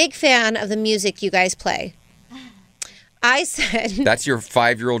she's a big fan of the music you guys play. I said... That's your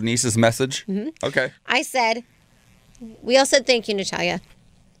 5-year-old niece's message? Okay. I said... We all said thank you, Natalia.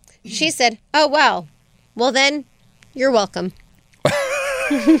 She said, oh, wow. Well, then, you're welcome.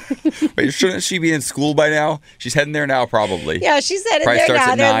 Wait, shouldn't she be in school by now? She's heading there now, probably. Yeah, she's headed Probably there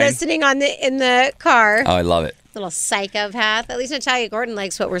now. They're 9. listening in the car. Oh, I love it. Little psychopath. At least Natalia Gordon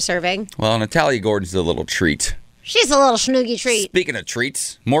likes what we're serving. Well, Natalia Gordon's a little treat. She's a little snoogie treat. Speaking of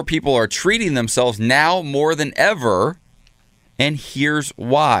treats, more people are treating themselves now more than ever. And here's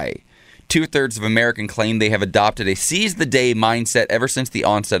why. 2/3 of Americans claim they have adopted a seize-the-day mindset ever since the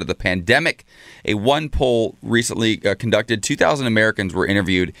onset of the pandemic. A one poll recently conducted, 2,000 Americans were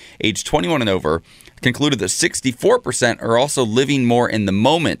interviewed, aged 21 and over, concluded that 64% are also living more in the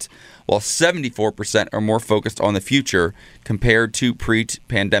moment, while 74% are more focused on the future compared to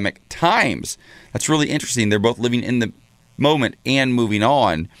pre-pandemic times. That's really interesting. They're both living in the moment and moving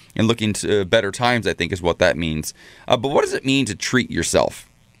on and looking to better times, I think is what that means. But what does it mean to treat yourself,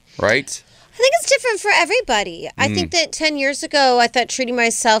 right? I think it's different for everybody. I think that 10 years ago, I thought treating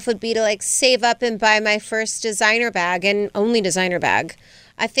myself would be to save up and buy my first designer bag and only designer bag.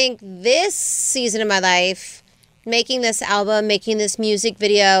 I think this season of my life, making this album, making this music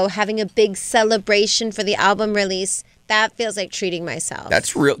video, having a big celebration for the album release, that feels like treating myself.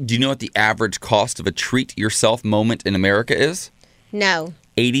 That's real. Do you know what the average cost of a treat yourself moment in America is? No.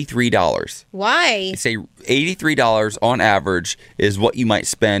 $83. Why? They say $83 on average is what you might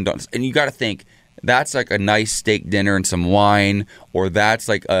spend on, and you got to think that's like a nice steak dinner and some wine, or that's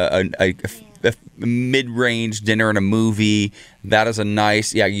like a mid-range dinner and a movie. That is a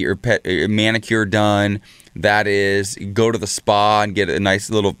nice, get your manicure done. That is, go to the spa and get a nice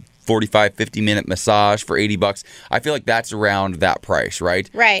little 45, 50-minute massage for $80. I feel like that's around that price, right?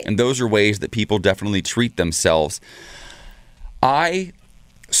 Right. And those are ways that people definitely treat themselves. I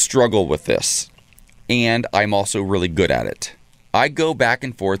struggle with this, and I'm also really good at it. I go back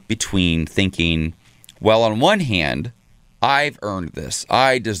and forth between thinking, well, on one hand, I've earned this.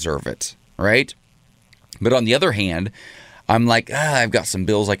 I deserve it, right? But on the other hand, I'm like, I've got some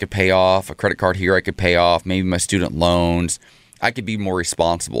bills I could pay off, a credit card here I could pay off, maybe my student loans. I could be more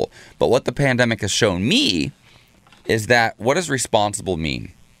responsible. But what the pandemic has shown me is that, what does responsible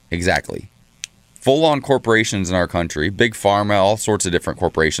mean exactly? Full-on corporations in our country, big pharma, all sorts of different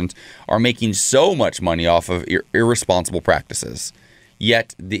corporations, are making so much money off of irresponsible practices.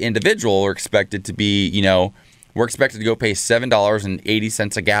 Yet the individual are expected to be, we're expected to go pay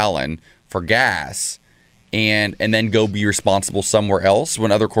 $7.80 a gallon for gas and then go be responsible somewhere else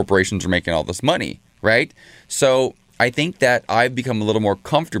when other corporations are making all this money, right? So I think that I've become a little more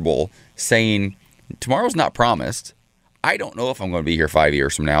comfortable saying tomorrow's not promised. I don't know if I'm going to be here 5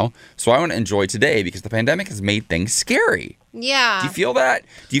 years from now, so I want to enjoy today because the pandemic has made things scary. Yeah. Do you feel that?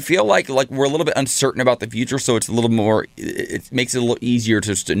 Do you feel like we're a little bit uncertain about the future, so it's a little more, it makes it a little easier to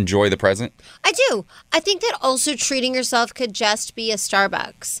just enjoy the present? I do. I think that also treating yourself could just be a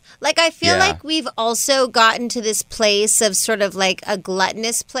Starbucks. Like, I feel like we've also gotten to this place of sort of like a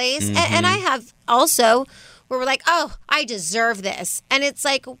gluttonous place, and I have also, where we're like, oh, I deserve this, and it's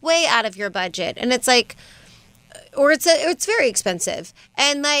like way out of your budget, and it's like, or it's very expensive.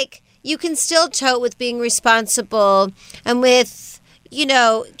 And like, you can still tote with being responsible and with,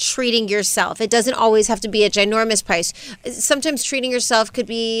 treating yourself. It doesn't always have to be a ginormous price. Sometimes treating yourself could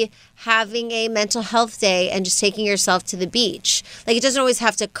be having a mental health day and just taking yourself to the beach. Like, it doesn't always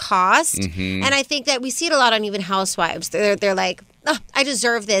have to cost. And I think that we see it a lot on even Housewives. They're like, oh, I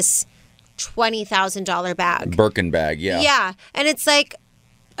deserve this $20,000 bag. Birkin bag, yeah. Yeah. And it's like,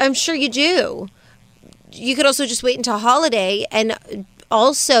 I'm sure you do. You could also just wait until holiday and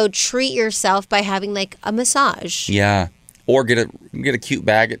also treat yourself by having like a massage. Yeah. Or get a cute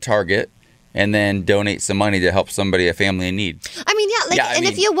bag at Target and then donate some money to help somebody, a family in need. I mean,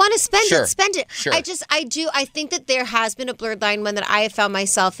 if you want to spend it, spend it. Sure. I think that there has been a blurred line one that I have found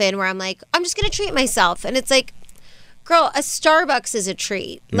myself in where I'm like, I'm just going to treat myself. And it's like, girl, a Starbucks is a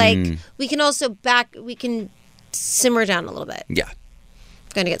treat. Like, we can simmer down a little bit. Yeah. I'm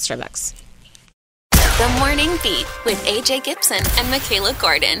going to get Starbucks. The Morning Beat with AJ Gibson and Mikalah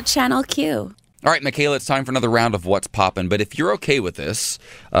Gordon. Channel Q. All right, Mikalah, it's time for another round of What's Poppin'. But if you're okay with this,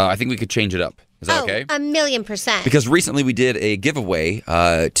 I think we could change it up. Is that okay? 1,000,000%. Because recently we did a giveaway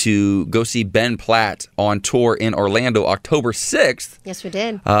to go see Ben Platt on tour in Orlando October 6th. Yes, we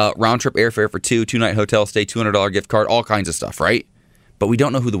did. Round trip airfare for two-night hotel stay, $200 gift card, all kinds of stuff, right? But we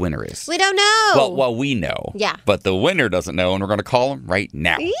don't know who the winner is. We don't know. Well, we know. Yeah. But the winner doesn't know, and we're going to call him right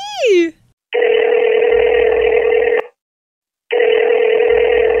now. Eee.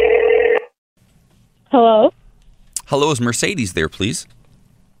 Hello? Hello, is Mercedes there, please?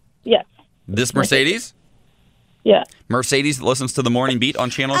 Yes. This Mercedes? Yeah. Mercedes that listens to the Morning Beat on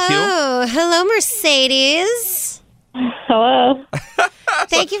Channel Q? Oh, hello, Mercedes. Hello.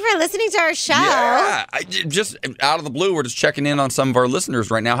 Thank you for listening to our show. Yeah. Just out of the blue, we're just checking in on some of our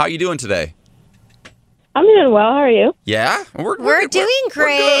listeners right now. How you doing today? I'm doing well. How are you? Yeah, we're doing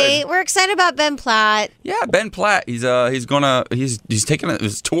great. We're excited about Ben Platt. Yeah, Ben Platt. He's taking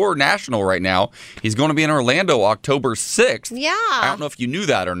his tour national right now. He's going to be in Orlando October 6th. Yeah. I don't know if you knew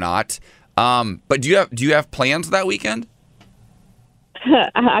that or not. But do you have plans that weekend?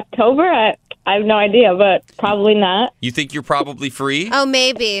 October? I have no idea, but probably not. You think you're probably free? Oh,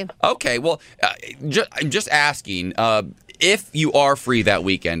 maybe. Okay. Well, I'm just asking. If you are free that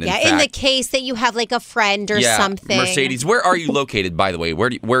weekend, in the case that you have like a friend or something. Mercedes, where are you located, by the way?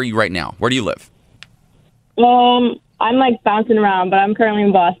 Where are you right now? Where do you live? I'm like bouncing around, but I'm currently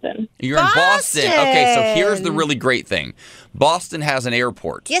in Boston. You're in Boston. Okay, so here's the really great thing. Boston has an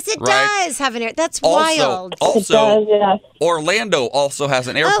airport. Yes, it does have an airport. That's wild. Also, does, yes. Orlando also has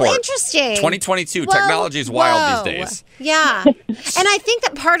an airport. Oh, interesting. 2022. Technology is wild these days. Yeah. And I think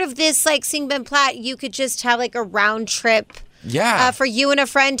that part of this, like seeing Ben Platt, you could just have like a round trip for you and a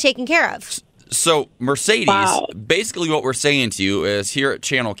friend taken care of. So, Mercedes, basically what we're saying to you is here at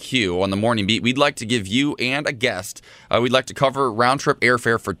Channel Q on the Morning Beat, we'd like to give you and a guest, we'd like to cover round-trip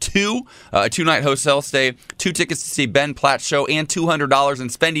airfare for a two-night hotel stay, 2 tickets to see Ben Platt's show, and $200 in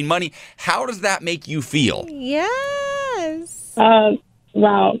spending money. How does that make you feel? Yes.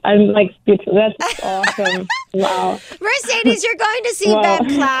 Wow, I'm like speechless. That's awesome. Wow. Mercedes, you're going to see Ben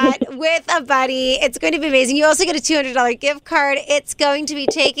Platt with a buddy. It's going to be amazing. You also get a $200 gift card. It's going to be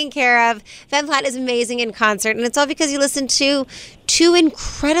taken care of. Ben Platt is amazing in concert, and it's all because you listen to 2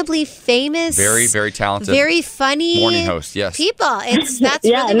 incredibly famous, very, very talented, very funny morning host. Yes, people. That's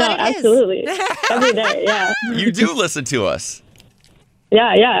really what it is. Absolutely. Every day. Yeah. You do listen to us.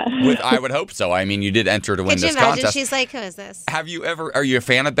 Yeah. I would hope so. I mean, you did enter to win this contest. Could you imagine? She's like, who is this? Are you a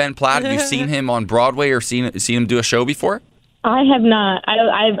fan of Ben Platt? Have you seen him on Broadway or seen him do a show before? I have not.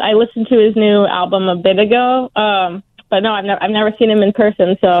 I listened to his new album a bit ago, but no, I've never seen him in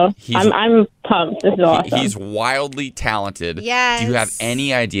person, so I'm pumped. This is awesome. He's wildly talented. Yes. Do you have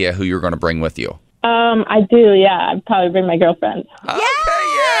any idea who you're going to bring with you? I do, yeah. I'd probably bring my girlfriend. Okay,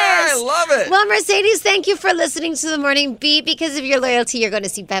 yeah, I love it. Well, Mercedes, thank you for listening to The Morning Beat. Because of your loyalty, you're going to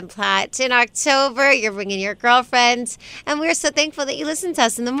see Ben Platt in October. You're bringing your girlfriend. And we're so thankful that you listen to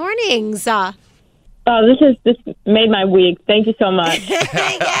us in the mornings. Oh, this made my week. Thank you so much.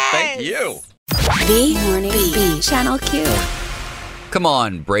 Thank you. The Morning Beat. Channel Q. Come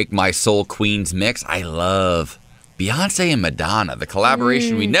on, Break My Soul Queens mix. I love Beyonce and Madonna, the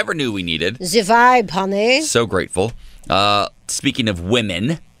collaboration we never knew we needed. The vibe, honey. So grateful. Speaking of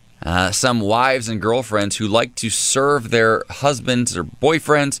women, some wives and girlfriends who like to serve their husbands or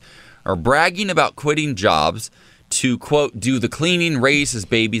boyfriends are bragging about quitting jobs to, quote, do the cleaning, raise his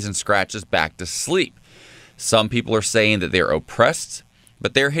babies, and scratch his back to sleep. Some people are saying that they're oppressed,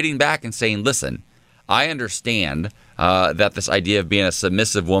 but they're hitting back and saying, listen, I understand that this idea of being a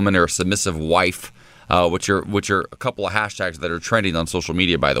submissive woman or a submissive wife, which are a couple of hashtags that are trending on social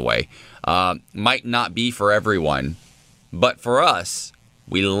media, by the way, might not be for everyone, but for us,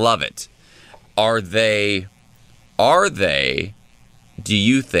 we love it. Are they, do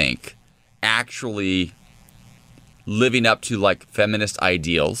you think, actually living up to like feminist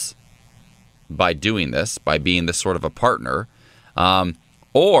ideals by doing this, by being this sort of a partner,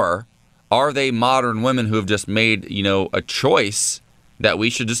 or are they modern women who have just made, a choice that we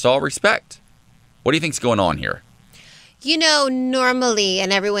should just all respect? What do you think's going on here? Normally,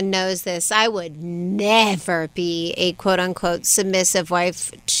 and everyone knows this, I would never be a quote-unquote submissive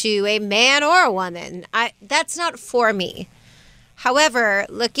wife to a man or a woman. That's not for me. However,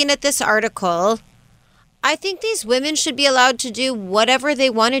 looking at this article, I think these women should be allowed to do whatever they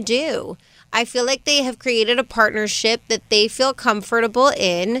want to do. I feel like they have created a partnership that they feel comfortable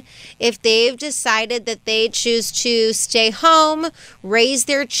in. If they've decided that they choose to stay home, raise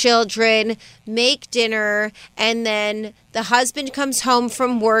their children, make dinner, and then the husband comes home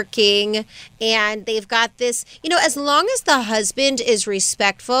from working and they've got this, as long as the husband is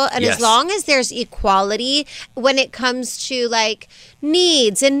respectful and as long as there's equality when it comes to like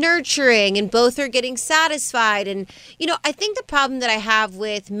needs and nurturing and both are getting satisfied. And, I think the problem that I have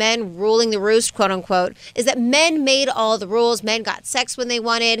with men ruling the roost, quote unquote, is that men made all the rules. Men got sex when they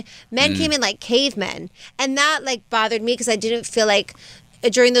wanted. Men came in like cavemen. And that like bothered me because I didn't feel like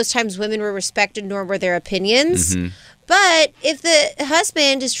during those times women were respected nor were their opinions. Mm-hmm. But if the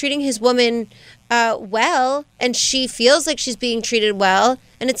husband is treating his woman well and she feels like she's being treated well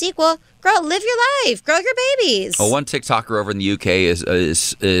and it's equal, girl, live your life, grow your babies. Well, one TikToker over in the UK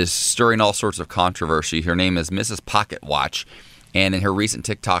is stirring all sorts of controversy. Her name is Mrs. Pocket Watch. And in her recent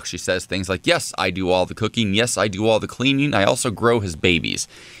TikTok, she says things like, yes, I do all the cooking. Yes, I do all the cleaning. I also grow his babies.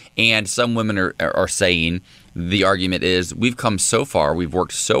 And some women are saying the argument is we've come so far. We've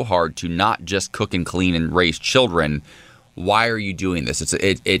worked so hard to not just cook and clean and raise children. Why are you doing this? It's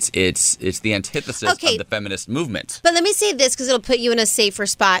the antithesis of the feminist movement. But let me say this because it'll put you in a safer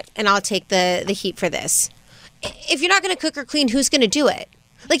spot, and I'll take the heat for this. If you're not going to cook or clean, who's going to do it?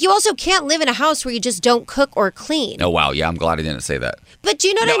 Like, you also can't live in a house where you just don't cook or clean. Oh, wow. Yeah, I'm glad I didn't say that. But do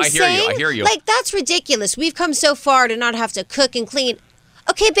you know what I'm saying? I hear you. Like, that's ridiculous. We've come so far to not have to cook and clean.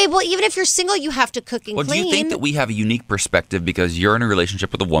 Okay, babe, well, even if you're single, you have to cook and clean. Well, do you think that we have a unique perspective because you're in a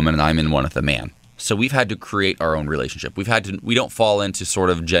relationship with a woman and I'm in one with a man? So we've had to create our own relationship. We don't fall into sort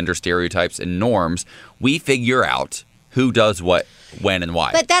of gender stereotypes and norms. We figure out who does what, when, and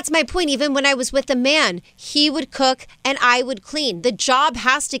why. But that's my point. Even when I was with a man, he would cook and I would clean. The job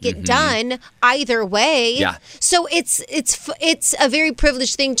has to get done either way. Yeah. So it's a very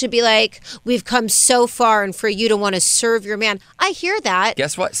privileged thing to be like, we've come so far, and for you to want to serve your man. I hear that.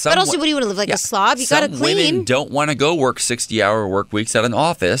 Guess what? But also, what do you want to live like a slob? You got to clean. Some women don't want to go work 60-hour work weeks at an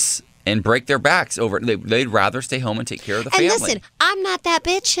office and break their backs over it. They'd rather stay home and take care of the family. And listen, I'm not that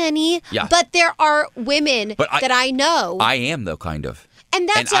bitch, honey. Yeah. But there are women that I know. I am, though, kind of. And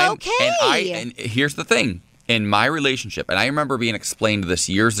that's okay. And here's the thing. In my relationship, and I remember being explained this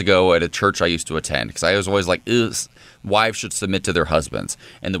years ago at a church I used to attend, because I was always like, wives should submit to their husbands.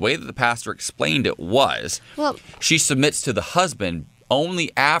 And the way that the pastor explained it was, she submits to the husband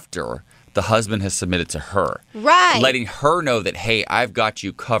only after the husband has submitted to her. Right. Letting her know that, hey, I've got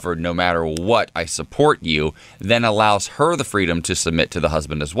you covered no matter what, I support you, then allows her the freedom to submit to the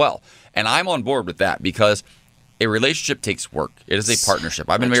husband as well. And I'm on board with that because a relationship takes work. It is a partnership.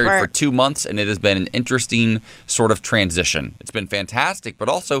 I've been married for 2 months, and it has been an interesting sort of transition. It's been fantastic, but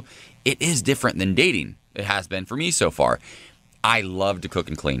also it is different than dating. It has been for me so far. I love to cook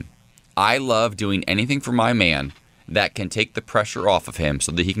and clean. I love doing anything for my man that can take the pressure off of him so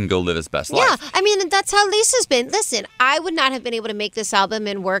that he can go live his best life. Yeah, I mean, that's how Lisa's been. Listen, I would not have been able to make this album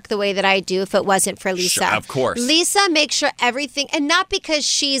and work the way that I do if it wasn't for Lisa. Sure, of course. Lisa makes sure everything, and not because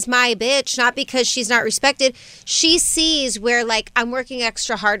she's my bitch, not because she's not respected. She sees where, like, I'm working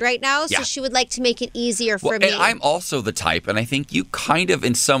extra hard right now, so she would like to make it easier for me. And I'm also the type, and I think you kind of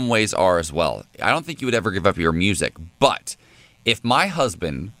in some ways are as well. I don't think you would ever give up your music, but if my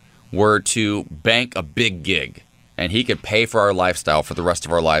husband were to bank a big gig, and he could pay for our lifestyle for the rest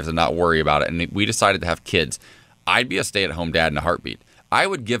of our lives and not worry about it, and we decided to have kids, I'd be a stay-at-home dad in a heartbeat. I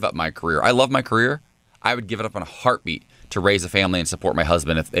would give up my career. I love my career. I would give it up in a heartbeat to raise a family and support my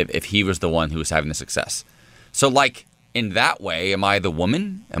husband if he was the one who was having the success. So, like, in that way, am I the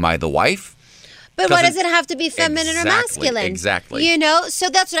woman? Am I the wife? But why does it have to be feminine or masculine? Exactly. You know? So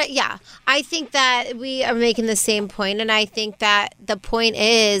that's what I think that we are making the same point, and I think that the point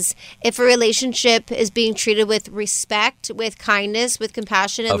is if a relationship is being treated with respect, with kindness, with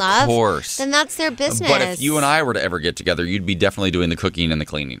compassion and love, then that's their business. But if you and I were to ever get together, you'd be definitely doing the cooking and the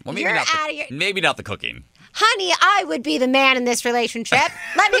cleaning. Well, maybe not the cooking. Honey, I would be the man in this relationship.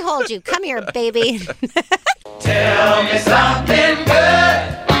 Let me hold you. Come here, baby. Tell me something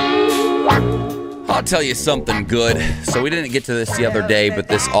good. I'll tell you something good. So we didn't get to this the other day, but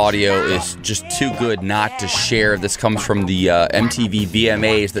this audio is just too good not to share. This comes from the MTV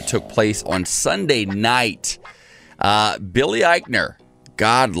VMAs that took place on Sunday night. Billy Eichner,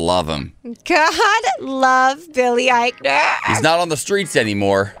 God love him. God love Billy Eichner. He's not on the streets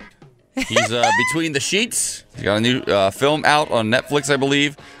anymore. He's between the sheets. He's got a new film out on Netflix, I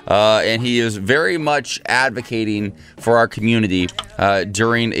believe. And he is very much advocating for our community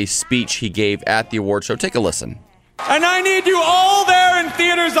during a speech he gave at the award show. Take a listen. And I need you all there in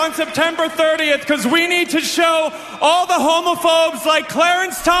theaters on September 30th because we need to show all the homophobes like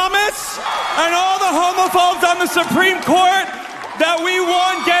Clarence Thomas and all the homophobes on the Supreme Court that we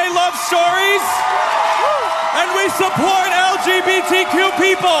want gay love stories and we support LGBTQ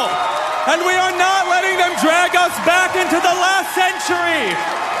people. And we are not letting them drag us back into the last century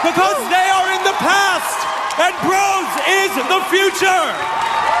because they are in the past and bros is the future.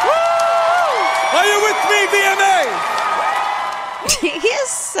 Are you with me, VMA?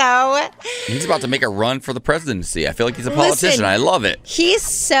 He's about to make a run for the presidency. I feel like he's a politician. Listen, I love it. He's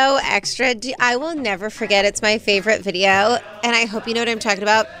so extra. I will never forget. It's my favorite video. And I hope you know what I'm talking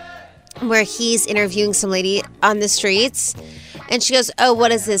about. Where he's interviewing some lady on the streets. And she goes, oh,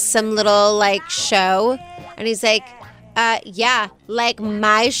 what is this? Some little, like, show? And he's like, yeah, like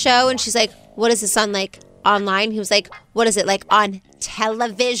my show. And she's like, what is this on, like, online? He was like, what is it, like, on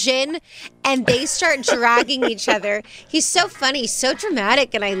television? And they start dragging each other. He's so funny, so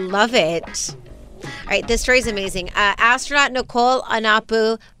dramatic, and I love it. All right, this story is amazing. Astronaut Nicole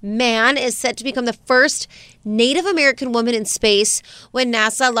Anapu-Mann is set to become the first Native American woman in space when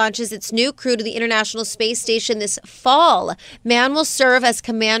NASA launches its new crew to the International Space Station this fall. Mann will serve as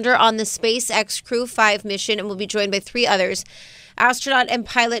commander on the SpaceX Crew 5 mission and will be joined by 3 others. Astronaut and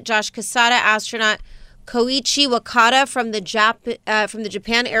pilot Josh Casada, astronaut Koichi Wakata from the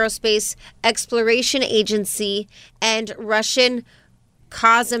Japan Aerospace Exploration Agency, and Russian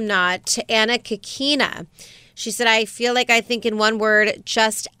cosmonaut Anna Kikina. She said, I feel like I think in one word,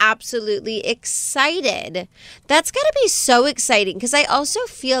 just absolutely excited. That's got to be so exciting because I also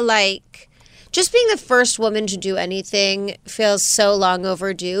feel like just being the first woman to do anything feels so long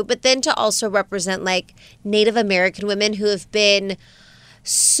overdue. But then to also represent like Native American women who have been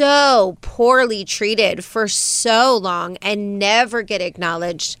so poorly treated for so long and never get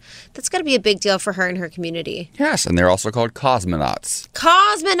acknowledged. That's got to be a big deal for her and her community. Yes, and they're also called cosmonauts.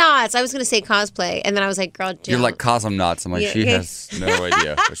 Cosmonauts! I was going to say cosplay, and then I was like, girl, don't. You're like cosmonauts. I'm like, she has no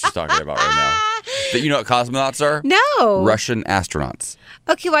idea what she's talking about right now. You know what cosmonauts are? No. Russian astronauts.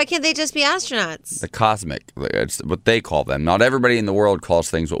 Okay, why can't they just be astronauts? The cosmic. It's what they call them. Not everybody in the world calls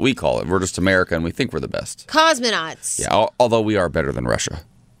things what we call it. We're just America, and we think we're the best. Cosmonauts. Yeah, although we are better than Russia.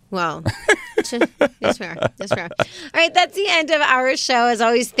 Well, yes, we are. Yes, we are. All right, that's the end of our show. As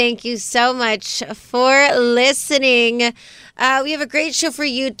always, thank you so much for listening. We have a great show for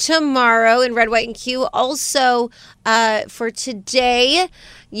you tomorrow in Red, White, and Q. Also, for today,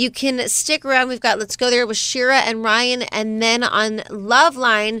 you can stick around. We've got Let's Go There with Shira and Ryan. And then on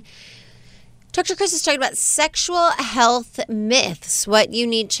Loveline, Dr. Chris is talking about sexual health myths, what you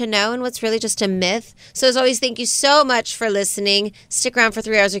need to know and what's really just a myth. So as always, thank you so much for listening. Stick around for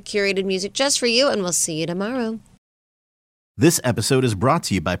 3 hours of curated music just for you, and we'll see you tomorrow. This episode is brought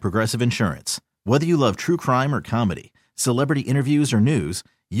to you by Progressive Insurance. Whether you love true crime or comedy, celebrity interviews or news,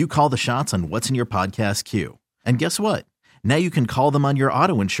 you call the shots on what's in your podcast queue. And guess what? Now you can call them on your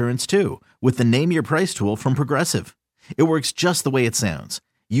auto insurance too with the Name Your Price tool from Progressive. It works just the way it sounds.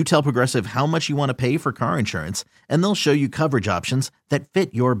 You tell Progressive how much you want to pay for car insurance, and they'll show you coverage options that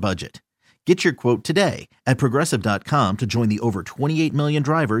fit your budget. Get your quote today at Progressive.com to join the over 28 million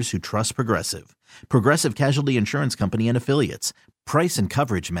drivers who trust Progressive. Progressive Casualty Insurance Company and Affiliates. Price and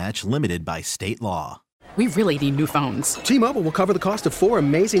coverage match limited by state law. We really need new phones. T-Mobile will cover the cost of 4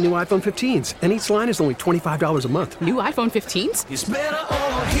 amazing new iPhone 15s, and each line is only $25 a month. New iPhone 15s? It's better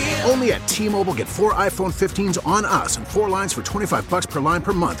over here. Only at T-Mobile, get 4 iPhone 15s on us and 4 lines for $25 per line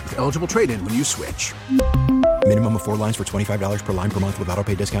per month with eligible trade-in when you switch. Minimum of 4 lines for $25 per line per month with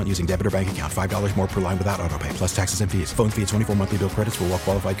autopay discount using debit or bank account. $5 more per line without autopay, plus taxes and fees. Phone fee at 24 monthly bill credits for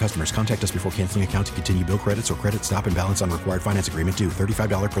well-qualified customers. Contact us before canceling account to continue bill credits or credit stop and balance on required finance agreement due.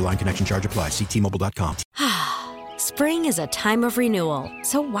 $35 per line connection charge applies. See T-Mobile.com. Spring is a time of renewal,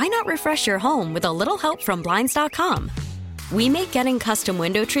 so why not refresh your home with a little help from Blinds.com? We make getting custom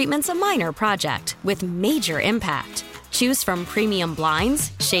window treatments a minor project with major impact. Choose from premium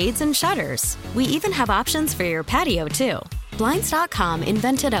blinds, shades, and shutters. We even have options for your patio, too. Blinds.com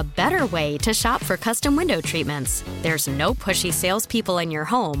invented a better way to shop for custom window treatments. There's no pushy salespeople in your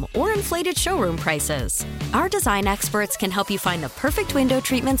home or inflated showroom prices. Our design experts can help you find the perfect window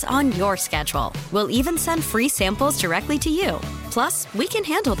treatments on your schedule. We'll even send free samples directly to you. Plus, we can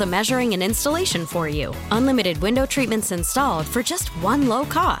handle the measuring and installation for you. Unlimited window treatments installed for just one low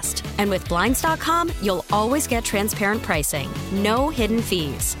cost. And with Blinds.com, you'll always get transparent pricing. No hidden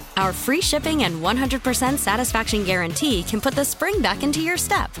fees. Our free shipping and 100% satisfaction guarantee can put the spring back into your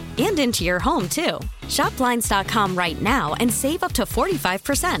step and into your home, too. Shop Blinds.com right now and save up to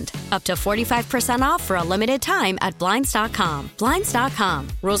 45%. Up to 45% off for a limited time at Blinds.com. Blinds.com.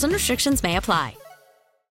 Rules and restrictions may apply.